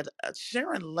said,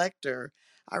 Sharon Lecter,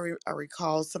 I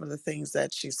recall some of the things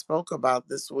that she spoke about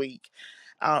this week.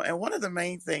 And one of the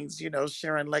main things,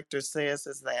 Sharon Lecter says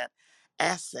is that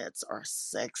assets are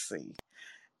sexy,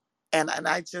 and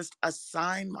I just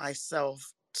assign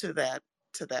myself to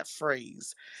that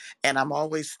phrase, and I'm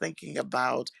always thinking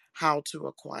about how to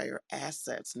acquire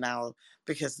assets now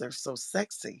because they're so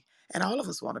sexy, and all of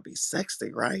us want to be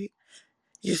sexy, right?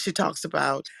 She talks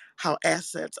about how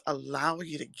assets allow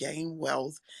you to gain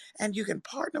wealth and you can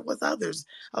partner with others.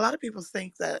 A lot of people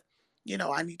think that,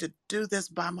 I need to do this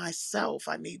by myself.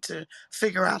 I need to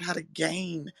figure out how to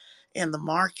gain in the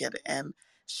market. And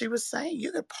she was saying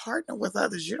you could partner with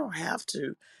others. You don't have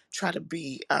to try to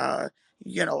be, an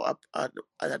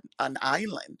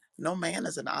island. No man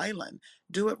is an island.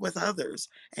 Do it with others,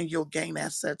 and you'll gain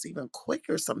assets even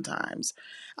quicker sometimes.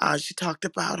 She talked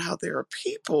about how there are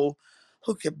people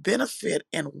who can benefit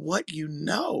in what you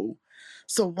know.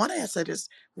 So one asset is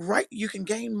you can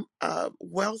gain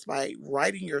wealth by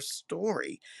writing your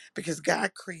story because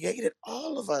God created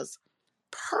all of us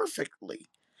perfectly.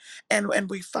 And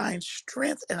we find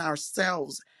strength in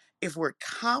ourselves if we're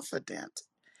confident.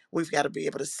 We've got to be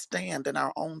able to stand in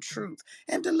our own truth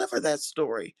and deliver that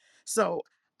story. So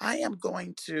I am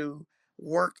going to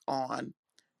work on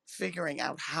figuring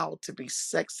out how to be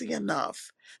sexy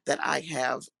enough that I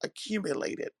have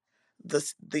accumulated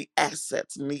the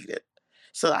assets needed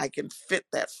so I can fit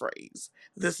that phrase.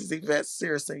 This is Yvette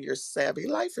Searson, your savvy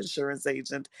life insurance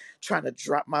agent, trying to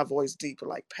drop my voice deeper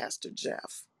like Pastor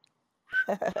Jeff.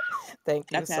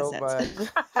 Thank you That's so assets.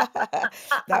 much.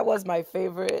 That was my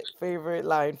favorite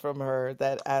line from her,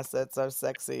 that assets are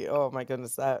sexy. Oh my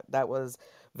goodness, that was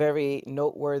very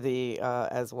noteworthy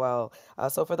as well.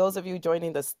 So for those of you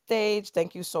joining the stage,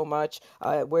 thank you so much.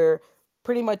 We're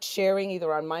pretty much sharing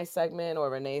either on my segment or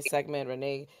Renee's segment.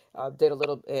 Renee did a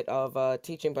little bit of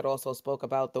teaching, but also spoke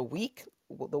about the week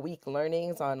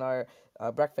learnings on our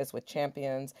Breakfast with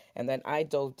Champions. And then I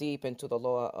dove deep into the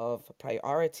law of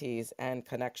priorities and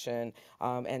connection,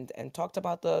 and talked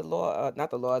about the law,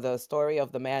 not the law, the story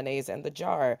of the mayonnaise and the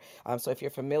jar. So if you're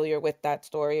familiar with that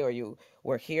story or you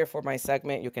were here for my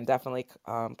segment, you can definitely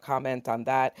comment on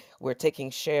that. We're taking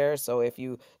shares. So if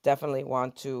you definitely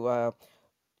want to,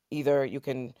 either you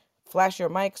can flash your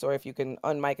mics or if you can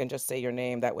unmic and just say your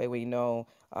name. That way we know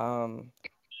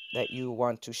that you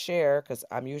want to share, because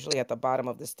I'm usually at the bottom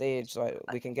of the stage, so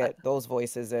we can get those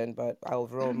voices in, but I'll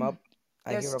roll them up.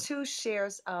 I There's hear, two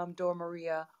shares, Dora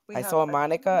Maria. We I have saw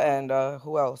Monica and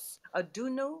who else?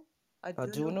 Adunu. Adunu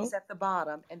Adunu? is at the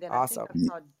bottom, and then I think Awesome. I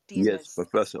saw Yes, Dima's as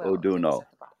Professor well. Dima's O'Duno.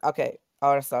 at the bottom. Okay,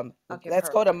 awesome. Okay, Let's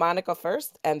go to perfect. Monica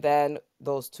first and then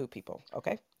those two people.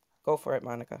 Okay, go for it,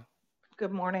 Monica.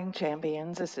 Good morning,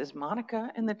 champions. This is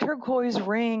Monica in the turquoise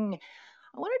ring.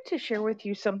 I wanted to share with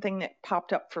you something that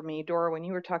popped up for me, Dora, when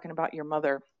you were talking about your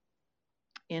mother.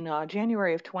 In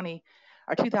January of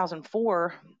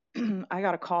 2004, I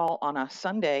got a call on a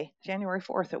Sunday, January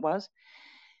 4th it was.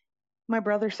 My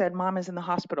brother said, Mom is in the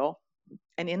hospital.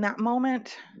 And in that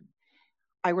moment,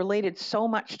 I related so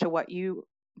much to what you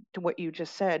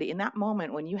just said. In that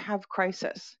moment, when you have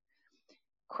crisis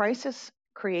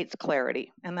creates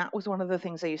clarity. And that was one of the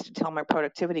things I used to tell my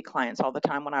productivity clients all the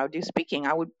time when I would do speaking.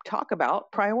 I would talk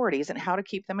about priorities and how to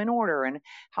keep them in order and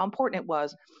how important it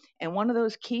was. And one of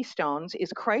those keystones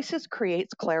is crisis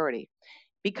creates clarity.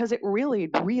 because it really,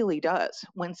 really does.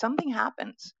 When something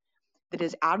happens that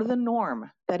is out of the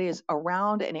norm, that is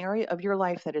around an area of your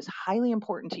life that is highly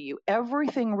important to you,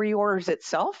 everything reorders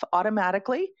itself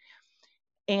automatically,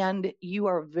 and you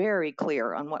are very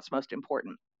clear on what's most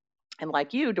important. And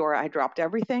like you, Dora, I dropped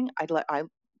everything. I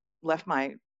left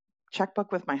my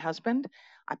checkbook with my husband.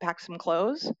 I packed some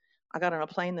clothes. I got on a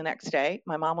plane the next day.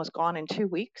 My mom was gone in 2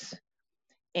 weeks.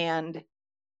 And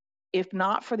if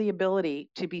not for the ability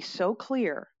to be so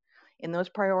clear in those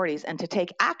priorities and to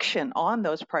take action on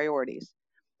those priorities,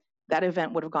 that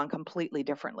event would have gone completely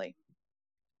differently.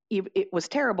 It was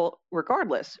terrible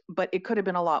regardless, but it could have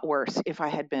been a lot worse if I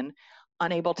had been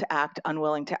unable to act,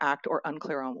 unwilling to act, or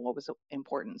unclear on what was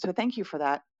important. So thank you for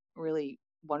that really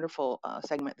wonderful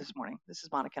segment this morning. This is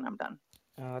Monica, and I'm done.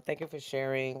 Thank you for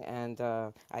sharing, and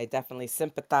I definitely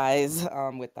sympathize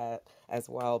with that as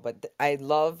well. But I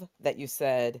love that you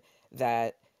said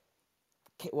that,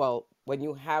 well, when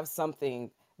you have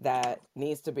something that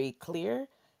needs to be clear,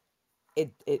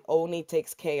 it only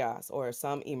takes chaos or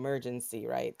some emergency,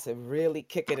 right, to really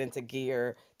kick it into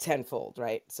gear tenfold,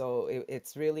 right? So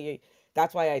it's really,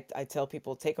 that's why I tell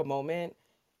people, take a moment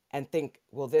and think,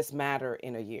 will this matter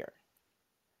in a year?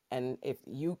 And if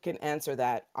you can answer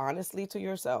that honestly to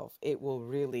yourself, it will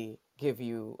really give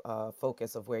you a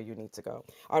focus of where you need to go.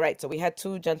 All right, so we had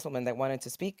two gentlemen that wanted to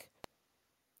speak.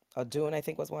 Adun, I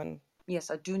think, was one.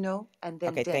 Yes, Aduno, and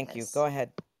then Okay, Dennis. thank you. Go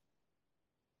ahead.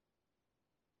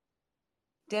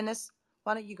 Dennis,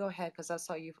 why don't you go ahead, because I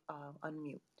saw you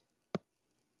unmute.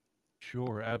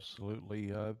 Sure,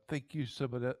 absolutely. Thank you so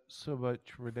much,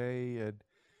 Renee,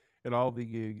 and all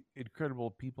the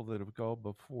incredible people that have gone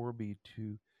before me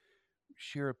to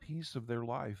share a piece of their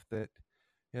life that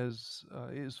is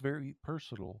very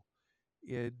personal.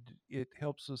 It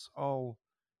helps us all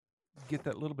get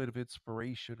that little bit of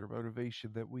inspiration or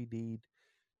motivation that we need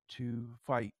to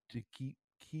fight, to keep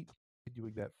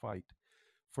doing that fight.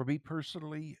 For me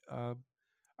personally,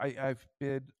 I've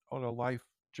been on a life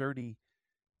journey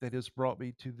that has brought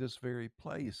me to this very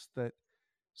place that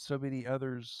so many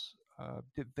others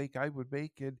didn't think I would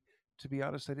make. And to be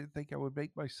honest, I didn't think I would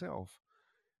make myself.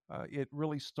 It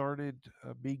really started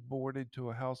being born into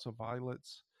a house of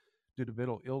violence due to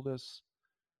mental illness.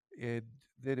 And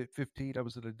then at 15, I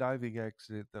was in a diving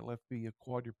accident that left me a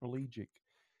quadriplegic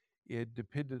and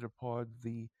depended upon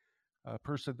the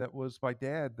person that was my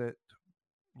dad that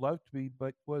loved me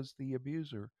but was the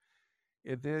abuser.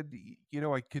 And then,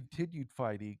 I continued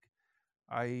fighting.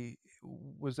 I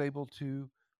was able to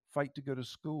fight to go to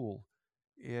school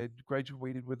and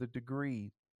graduated with a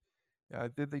degree.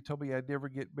 Then they told me I'd never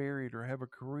get married or have a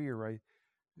career.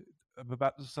 I'm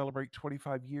about to celebrate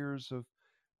 25 years of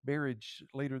marriage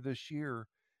later this year.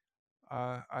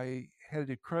 I had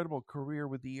an incredible career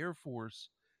with the Air Force.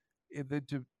 And then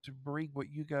to bring what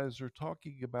you guys are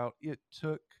talking about, it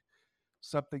took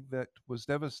something that was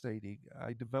devastating.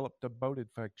 I developed a bone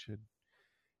infection.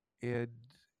 And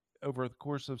over the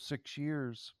course of 6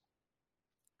 years,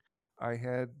 I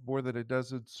had more than a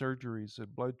dozen surgeries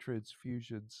and blood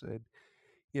transfusions, and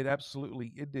it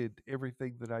absolutely ended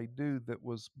everything that I knew that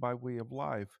was my way of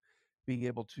life, being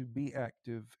able to be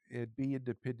active and be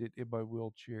independent in my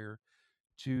wheelchair,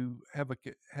 to have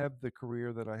the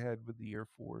career that I had with the Air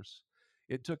Force.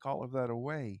 It took all of that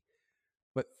away,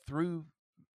 but through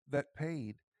that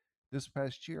pain, this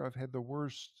past year I've had the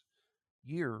worst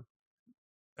year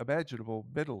imaginable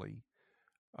mentally.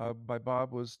 My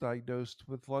mom was diagnosed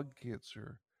with lung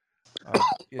cancer. Uh,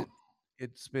 it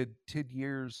it's been 10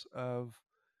 years of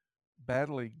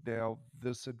battling now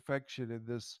this infection and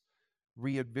this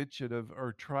reinvention of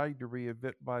or trying to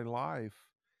reinvent my life.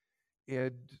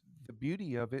 And the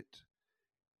beauty of it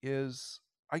is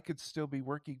I could still be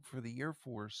working for the Air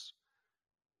Force,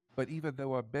 but even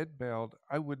though I'm bedbound,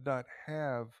 I would not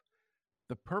have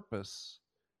the purpose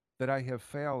that I have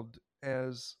found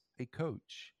as a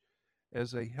coach,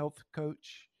 as a health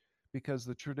coach, because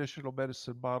the traditional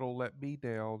medicine model let me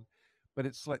down, but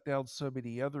it's let down so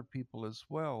many other people as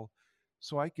well.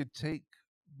 So I could take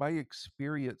my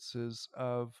experiences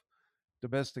of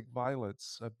domestic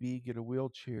violence, of being in a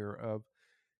wheelchair, of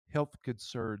health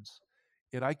concerns,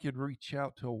 and I can reach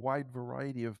out to a wide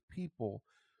variety of people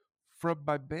from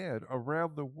my bed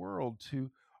around the world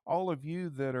to all of you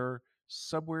that are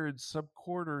somewhere in some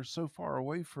corner so far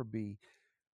away from me.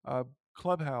 uh,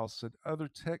 Clubhouse and other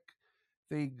tech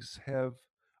things have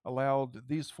allowed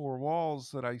these four walls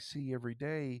that I see every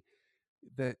day,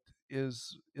 that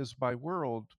is my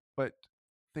world, but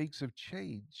things have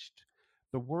changed.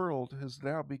 The world has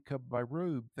now become my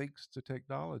room thanks to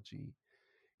technology.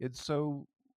 And so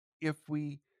if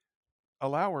we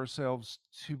allow ourselves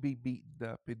to be beaten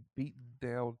up and beaten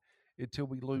down until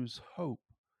we lose hope.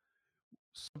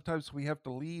 Sometimes we have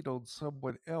to lean on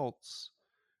someone else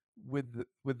when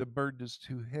the burden is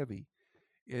too heavy,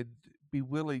 and be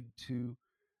willing to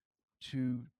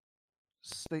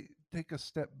take a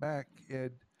step back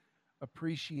and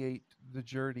appreciate the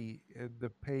journey and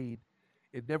the pain,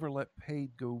 and never let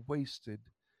pain go wasted.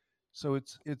 So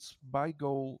it's my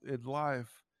goal in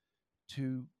life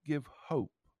to give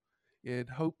hope. And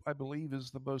hope, I believe,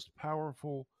 is the most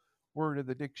powerful word in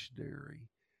the dictionary.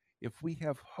 If we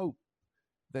have hope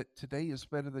that today is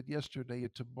better than yesterday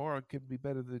and tomorrow can be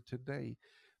better than today,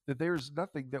 that there's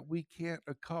nothing that we can't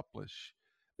accomplish.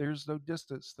 There's no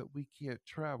distance that we can't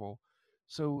travel.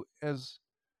 So as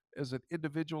an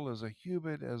individual, as a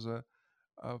human, as a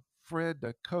friend,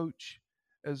 a coach,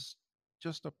 as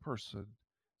just a person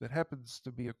that happens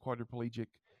to be a quadriplegic,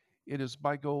 it is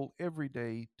my goal every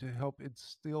day to help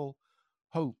instill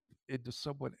hope into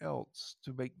someone else,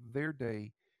 to make their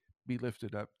day be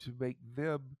lifted up, to make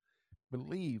them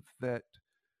believe that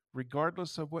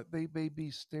regardless of what they may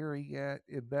be staring at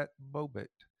in that moment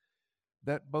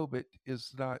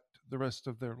is not the rest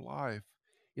of their life.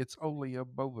 It's only a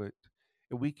moment.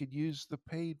 And we can use the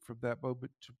pain from that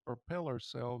moment to propel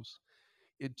ourselves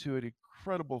into an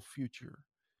incredible future.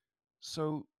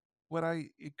 So, what I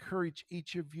encourage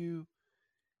each of you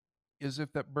is,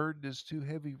 if that burden is too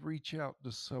heavy, reach out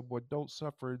to someone. Don't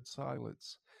suffer in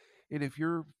silence. And if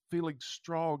you're feeling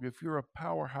strong, if you're a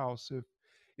powerhouse,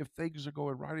 if things are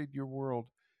going right in your world,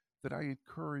 then I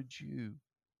encourage you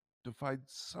to find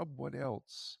someone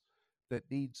else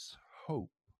that needs hope.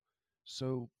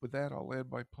 So with that, I'll end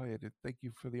my plan, and thank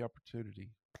you for the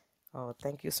opportunity. Oh,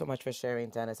 thank you so much for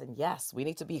sharing, Dennis. And yes, we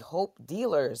need to be hope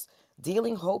dealers,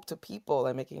 dealing hope to people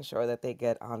and making sure that they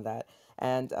get on that.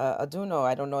 And Aduno,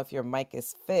 I don't know if your mic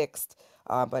is fixed,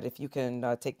 but if you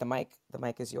can take the mic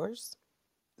is yours.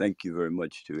 Thank you very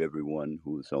much to everyone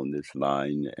who's on this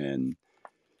line, and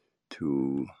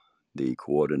to the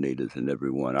coordinators and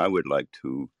everyone. I would like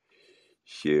to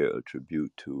share a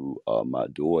tribute to my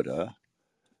daughter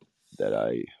that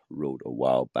I wrote a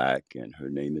while back, and her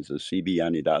name is Asibi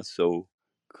Anidaso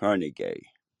Carnegie.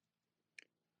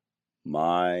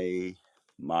 My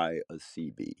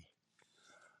Asibi,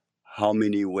 how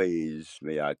many ways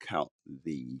may I count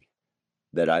thee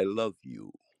that I love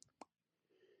you?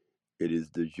 It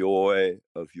is the joy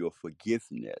of your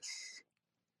forgiveness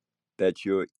that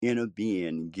your inner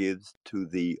being gives to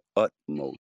the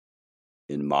utmost,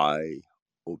 in my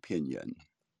opinion.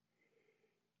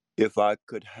 If I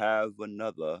could have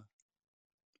another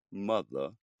mother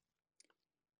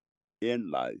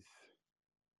in life,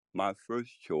 my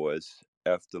first choice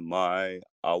after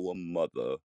our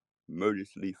mother,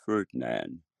 Murdersley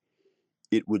Ferdinand,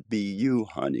 it would be you,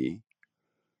 honey,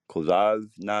 'cause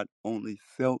I've not only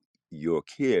felt your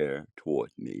care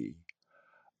toward me,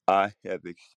 I have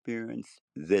experienced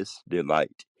this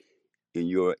delight in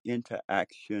your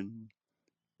interaction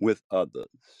with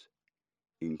others,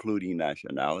 including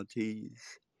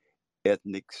nationalities,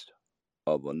 ethnics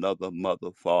of another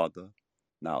mother, father.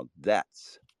 Now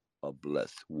that's a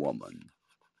blessed woman,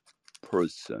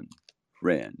 person,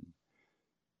 friend,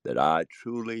 that I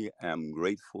truly am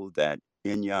grateful that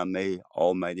Inyame,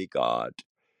 Almighty God,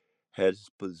 has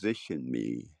positioned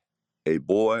me, a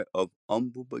boy of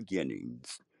humble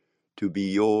beginnings, to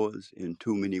be yours in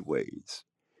too many ways.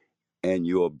 And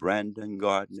your Brandon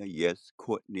Gardner, yes,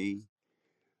 Courtney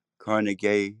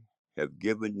Carnegie, have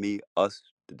given me us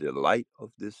the delight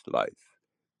of this life,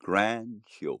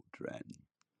 grandchildren,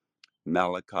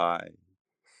 Malachi,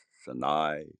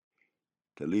 Sinai,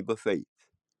 Taliba Faith,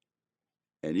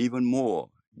 and even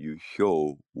more. You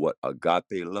show what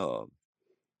agape love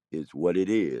is, what it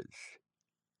is.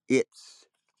 It's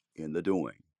in the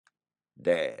doing.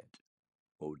 Dad,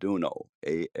 Oduno,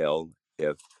 ALFW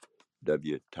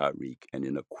Tariq. And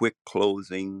in a quick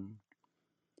closing,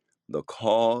 the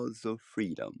cause of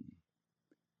freedom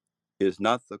is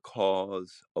not the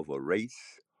cause of a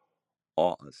race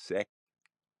or a sect,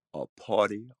 a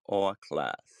party, or a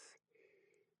class.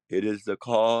 It is the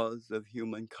cause of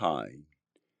humankind,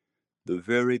 the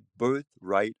very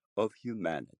birthright of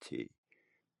humanity.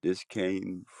 This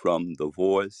came from the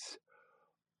voice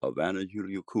of Anna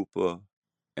Julia Cooper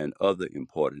and other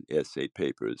important essay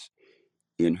papers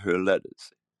in her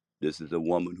letters. This is a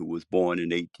woman who was born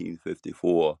in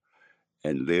 1854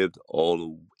 and lived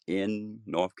all in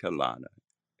North Carolina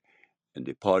and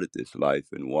departed this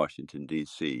life in Washington,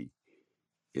 D.C.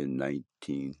 in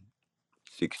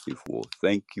 1964.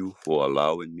 Thank you for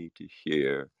allowing me to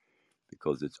share,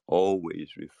 because it's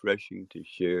always refreshing to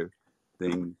share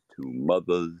things to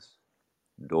mothers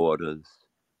daughters,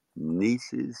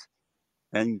 nieces,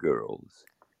 and girls,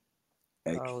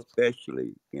 Oh,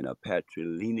 especially in a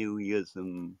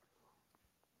patrilinealism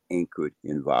anchored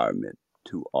environment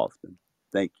too often.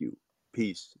 Thank you.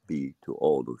 Peace be to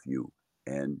all of you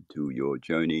and to your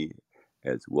journey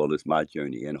as well as my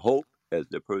journey. And hope, as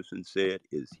the person said,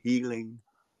 is healing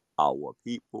our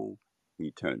people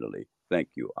eternally. Thank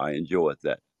you. I enjoyed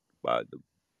that by the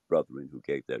brethren who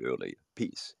gave that earlier.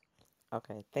 Peace.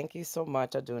 okay. Thank you so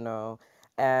much, Aduno.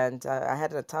 And I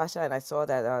had Natasha, and I saw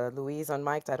that Louise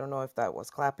unmiked. I don't know if that was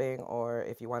clapping or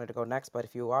if you wanted to go next, but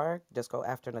if you are, just go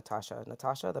after Natasha.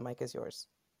 Natasha, the mic is yours.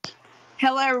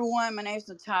 Hello, everyone. My name is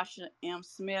Natasha M.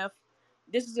 Smith.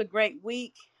 This is a great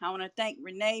week. I want to thank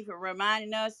Renee for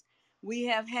reminding us we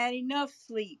have had enough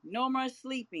sleep. No more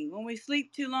sleeping. When we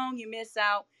sleep too long, you miss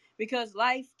out because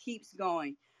life keeps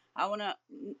going. I want to,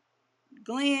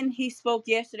 Glenn, he spoke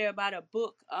yesterday about a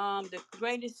book, The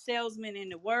Greatest Salesman in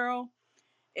the World.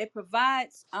 It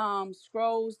provides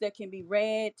scrolls that can be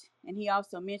read, and he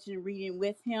also mentioned reading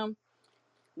with him.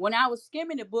 When I was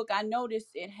skimming the book, I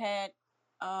noticed it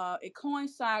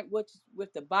coincided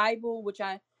with the Bible, which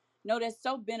I know that's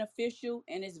so beneficial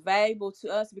and it's valuable to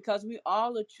us because we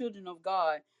all are children of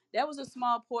God. There was a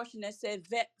small portion that said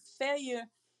failure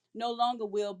no longer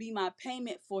will be my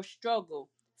payment for struggle.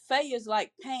 Failure is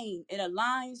like pain. It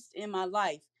aligns in my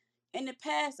life. In the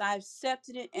past, I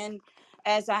accepted it, and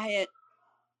as I had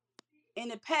in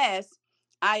the past,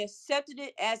 I accepted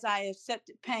it as I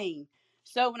accepted pain.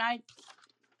 So when I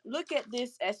look at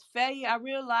this as failure, I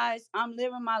realize I'm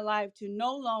living my life to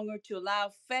no longer to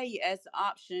allow failure as the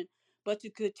option, but to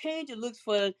continue to look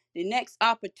for the next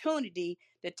opportunity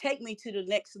to take me to the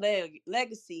next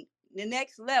legacy, the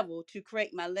next level to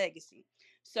create my legacy.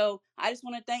 So I just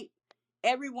want to thank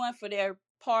everyone for their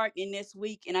part in this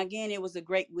week. And again, it was a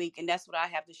great week, and that's what I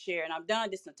have to share. And I'm done.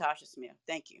 This is Natasha Smith.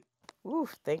 Thank you.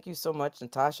 Oof, thank you so much,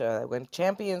 Natasha. When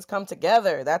champions come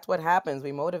together, that's what happens.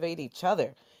 We motivate each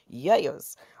other.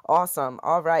 Yes. Awesome.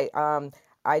 All right.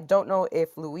 I don't know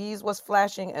if Louise was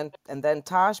flashing and then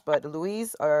Tosh, but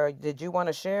Louise, or did you want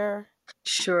to share?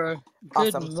 Sure.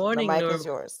 Good Awesome. The morning, mic Norm. is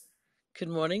yours. Good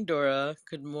morning, Dora.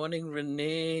 Good morning,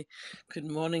 Renee.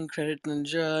 Good morning, Credit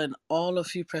Ninja, and all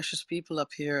of you precious people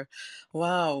up here.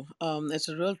 Wow, it's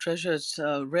a real treasure. It's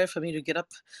rare for me to get up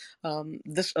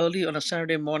this early on a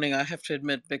Saturday morning, I have to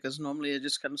admit, because normally I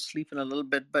just kind of sleep in a little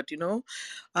bit. But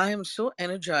I am so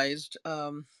energized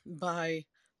by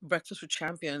Breakfast with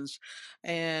Champions,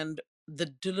 and the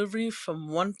delivery from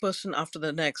one person after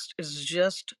the next is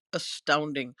just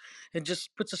astounding. It just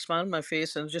puts a smile on my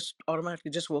face and just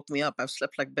automatically just woke me up. I've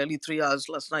slept like barely 3 hours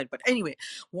last night. But anyway,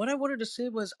 what I wanted to say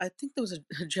was I think there was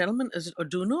a gentleman, is it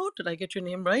Oduno? Did I get your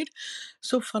name right?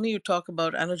 So funny you talk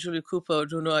about Anna Julie Cooper,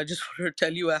 Oduno. I just wanted to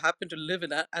tell you I happen to live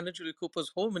in Anna Julie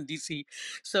Cooper's home in DC.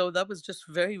 So that was just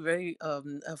very, very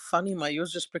funny. My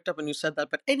ears just pricked up when you said that.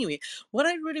 But anyway, what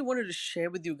I really wanted to share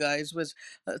with you guys was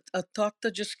a thought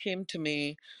that just came to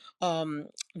me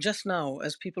just now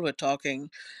as people were talking,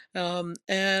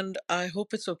 and I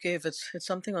hope it's okay if it's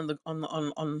something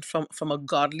on from a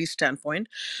godly standpoint.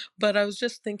 But I was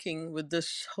just thinking with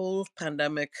this whole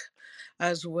pandemic,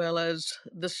 as well as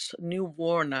this new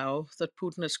war now that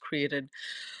Putin has created,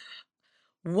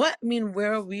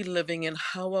 where are we living and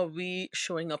how are we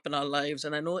showing up in our lives?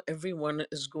 And I know everyone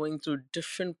is going through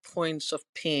different points of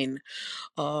pain,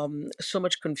 so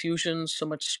much confusion, so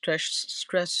much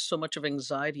stress, so much of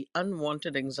anxiety,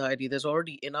 unwanted anxiety. There's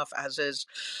already enough as is.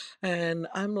 And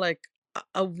I'm like,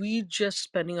 are we just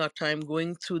spending our time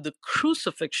going through the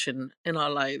crucifixion in our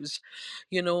lives,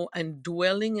 and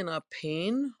dwelling in our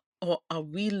pain? Or are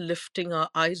we lifting our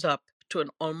eyes up to an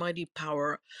almighty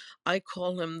power? I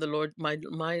call him the Lord, my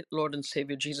Lord and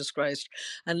Savior, Jesus Christ,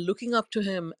 and looking up to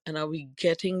him. And are we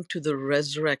getting to the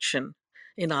resurrection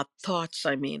in our thoughts?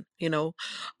 I mean,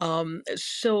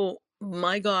 so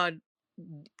my God,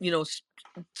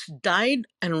 died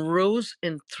and rose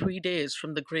in 3 days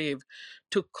from the grave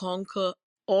to conquer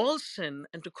all sin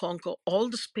and to conquer all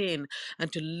this pain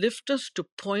and to lift us to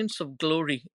points of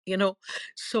glory.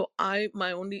 So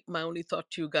my only thought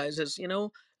to you guys is,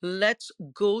 let's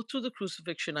go through the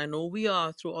crucifixion. I know we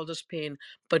are through all this pain,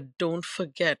 but don't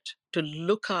forget to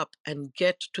look up and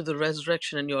get to the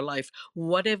resurrection in your life,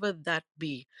 whatever that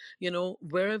be.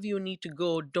 Wherever you need to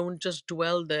go, don't just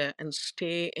dwell there and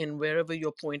stay in wherever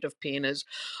your point of pain is.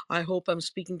 I hope I'm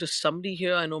speaking to somebody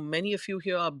here. I know many of you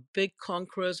here are big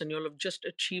conquerors and you'll have just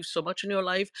achieved so much in your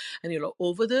life and you're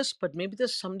over this, but maybe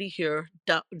there's somebody here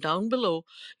down below,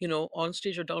 on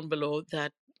stage or down below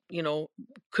that,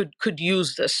 could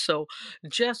use this. So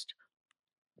just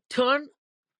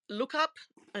look up,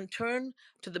 and turn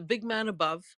to the big man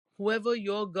above, whoever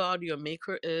your God, your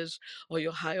maker is, or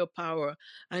your higher power,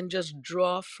 and just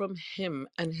draw from him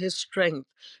and his strength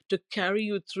to carry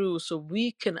you through so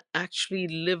we can actually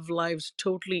live lives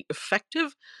totally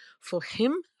effective for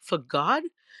him, for God,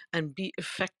 and be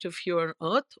effective here on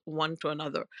earth one to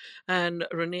another. And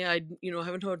Renee, I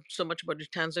haven't heard so much about your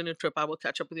Tanzania trip. I will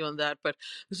catch up with you on that. But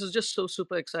this is just so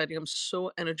super exciting. I'm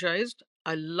so energized.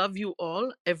 I love you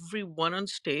all, everyone on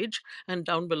stage and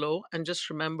down below. And just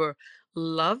remember,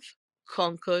 love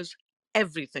conquers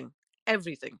everything.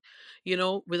 Everything.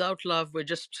 Without love, we're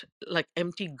just like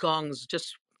empty gongs,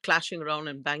 just clashing around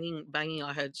and banging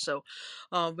our heads. So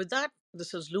with that,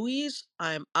 this is Louise.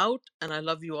 I am out, and I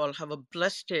love you all. Have a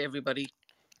blessed day, everybody.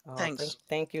 Oh, Thanks.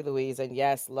 thank you, Louise. And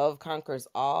yes, love conquers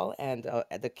all. And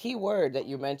the key word that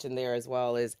you mentioned there as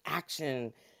well is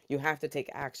action. You have to take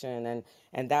action,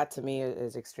 and that to me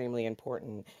is extremely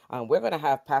important. We're going to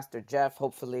have Pastor Jeff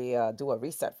hopefully do a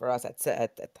reset for us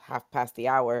at half past the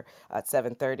hour at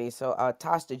 7:30. So,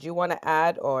 Tosh, did you want to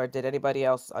add, or did anybody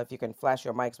else? If you can flash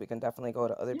your mics, we can definitely go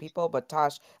to other people. But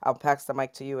Tosh, I'll pass the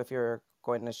mic to you if you're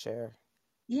going to share.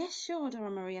 Yes, sure,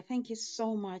 Dora Maria. Thank you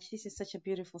so much. This is such a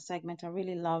beautiful segment. I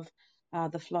really love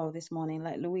the flow this morning.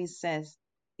 Like Louise says,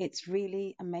 it's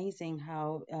really amazing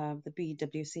how the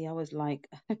BWC, I was like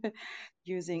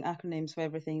using acronyms for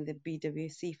everything, the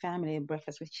BWC family,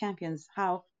 Breakfast with Champions,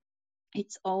 how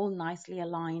it's all nicely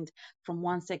aligned from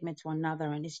one segment to another.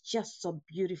 And it's just so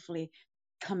beautifully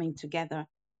coming together.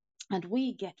 And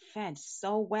we get fed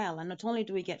so well. And not only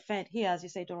do we get fed here, as you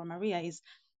say, Dora Maria, is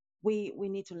we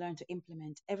need to learn to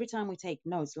implement every time we take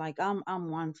notes. Like I'm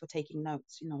one for taking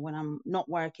notes, when I'm not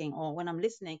working or when I'm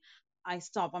listening, I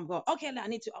stop. I'm going, okay, I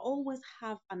need to always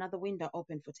have another window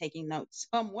open for taking notes.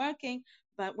 So I'm working,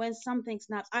 but when something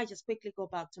snaps, I just quickly go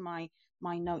back to my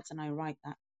notes and I write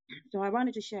that. So I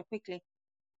wanted to share quickly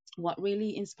what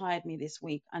really inspired me this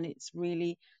week, and it's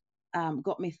really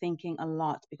got me thinking a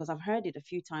lot because I've heard it a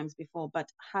few times before, but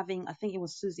I think it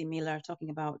was Susie Miller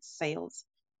talking about sales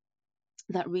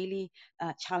that really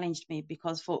challenged me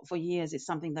because for years it's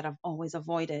something that I've always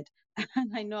avoided.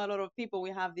 And I know a lot of people,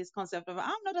 we have this concept of,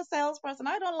 I'm not a salesperson,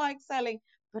 I don't like selling.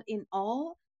 But in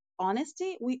all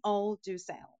honesty, we all do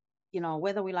sell.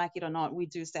 Whether we like it or not, we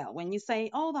do sell. When you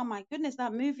say, oh, my goodness,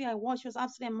 that movie I watched was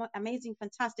absolutely amazing,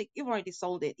 fantastic, you've already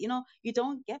sold it. You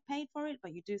don't get paid for it,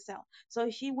 but you do sell. So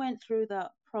she went through the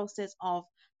process of,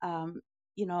 in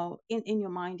your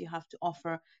mind, you have to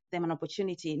offer them an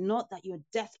opportunity, not that you're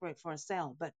desperate for a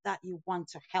sale, but that you want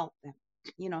to help them,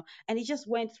 and it just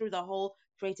went through the whole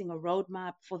creating a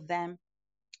roadmap for them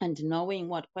and knowing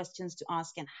what questions to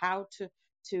ask and how to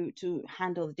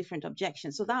handle the different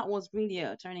objections. So that was really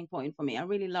a turning point for me. I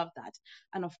really loved that.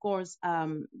 And of course,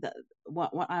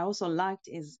 what I also liked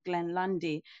is Glenn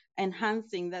Lundy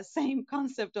enhancing the same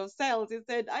concept of sales. He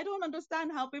said, I don't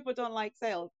understand how people don't like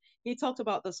sales. He talked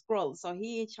about the scroll. So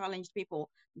he challenged people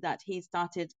that he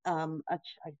started, I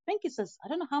think it says, I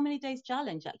don't know how many days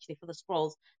challenge actually for the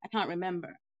scrolls. I can't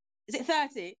remember. Is it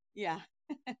 30? Yeah.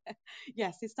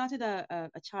 Yes, he started a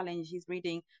challenge. He's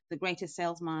reading The Greatest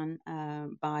Salesman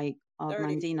by Og 30.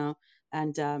 Mandino,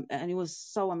 and it was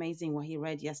so amazing what he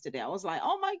read yesterday. I was like,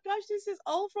 oh my gosh, this is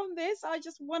all from this. I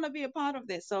just want to be a part of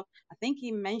this. So I think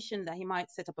he mentioned that he might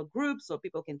set up a group so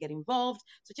people can get involved.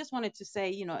 So just wanted to say,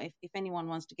 if anyone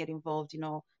wants to get involved,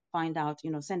 find out,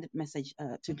 send a message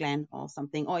to Glenn or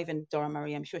something, or even Dora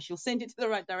Marie. I'm sure she'll send it to the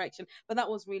right direction. But that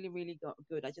was really, really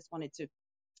good. I just wanted to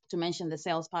mention the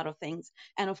sales part of things.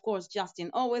 And of course, Justin,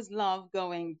 always love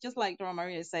going, just like Dora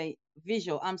Maria say,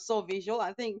 visual. I'm so visual.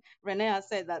 I think Renee has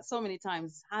said that so many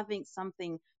times. Having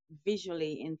something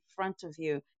visually in front of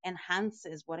you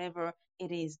enhances whatever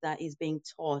it is that is being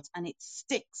taught, and it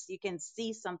sticks. You can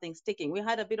see something sticking. We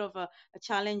had a bit of a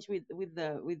challenge with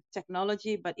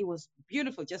technology, but it was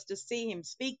beautiful just to see him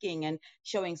speaking and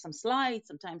showing some slides.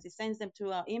 Sometimes he sends them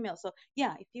to our email. So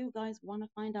yeah, if you guys want to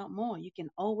find out more, you can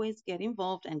always get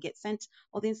involved and get sent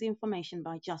all this information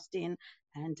by Justin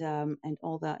and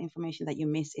all the information that you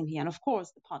miss in here, and of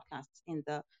course the podcasts in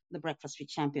the Breakfast with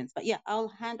Champions. But yeah, I'll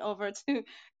hand over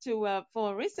to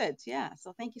for reset. Yeah,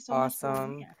 so thank you so much.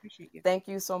 Awesome. Yeah, I appreciate you. Thank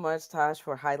you so much, Tosh,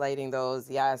 for highlighting those.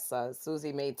 Yes,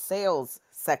 Susie made sales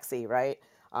sexy, right?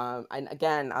 And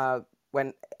again,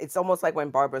 when it's almost like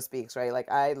when Barbara speaks, right?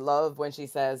 Like I love when she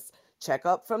says, check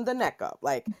up from the neck up.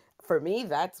 Like for me,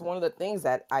 that's one of the things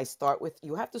that I start with.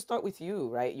 You have to start with you,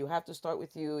 right? You have to start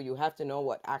with you. You have to know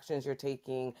what actions you're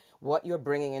taking, what you're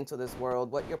bringing into this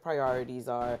world, what your priorities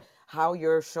are, how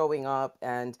you're showing up.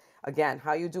 And again,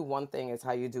 how you do one thing is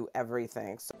how you do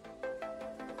everything. So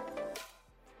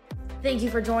Thank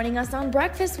you for joining us on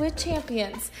Breakfast with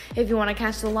Champions. If you want to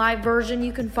catch the live version,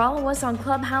 you can follow us on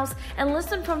Clubhouse and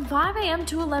listen from 5 a.m.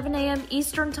 to 11 a.m.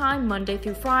 Eastern Time, Monday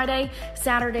through Friday,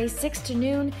 Saturdays 6 to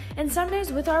noon, and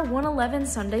Sundays with our 111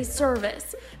 Sunday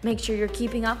service. Make sure you're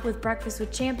keeping up with Breakfast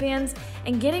with Champions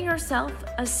and getting yourself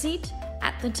a seat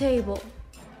at the table.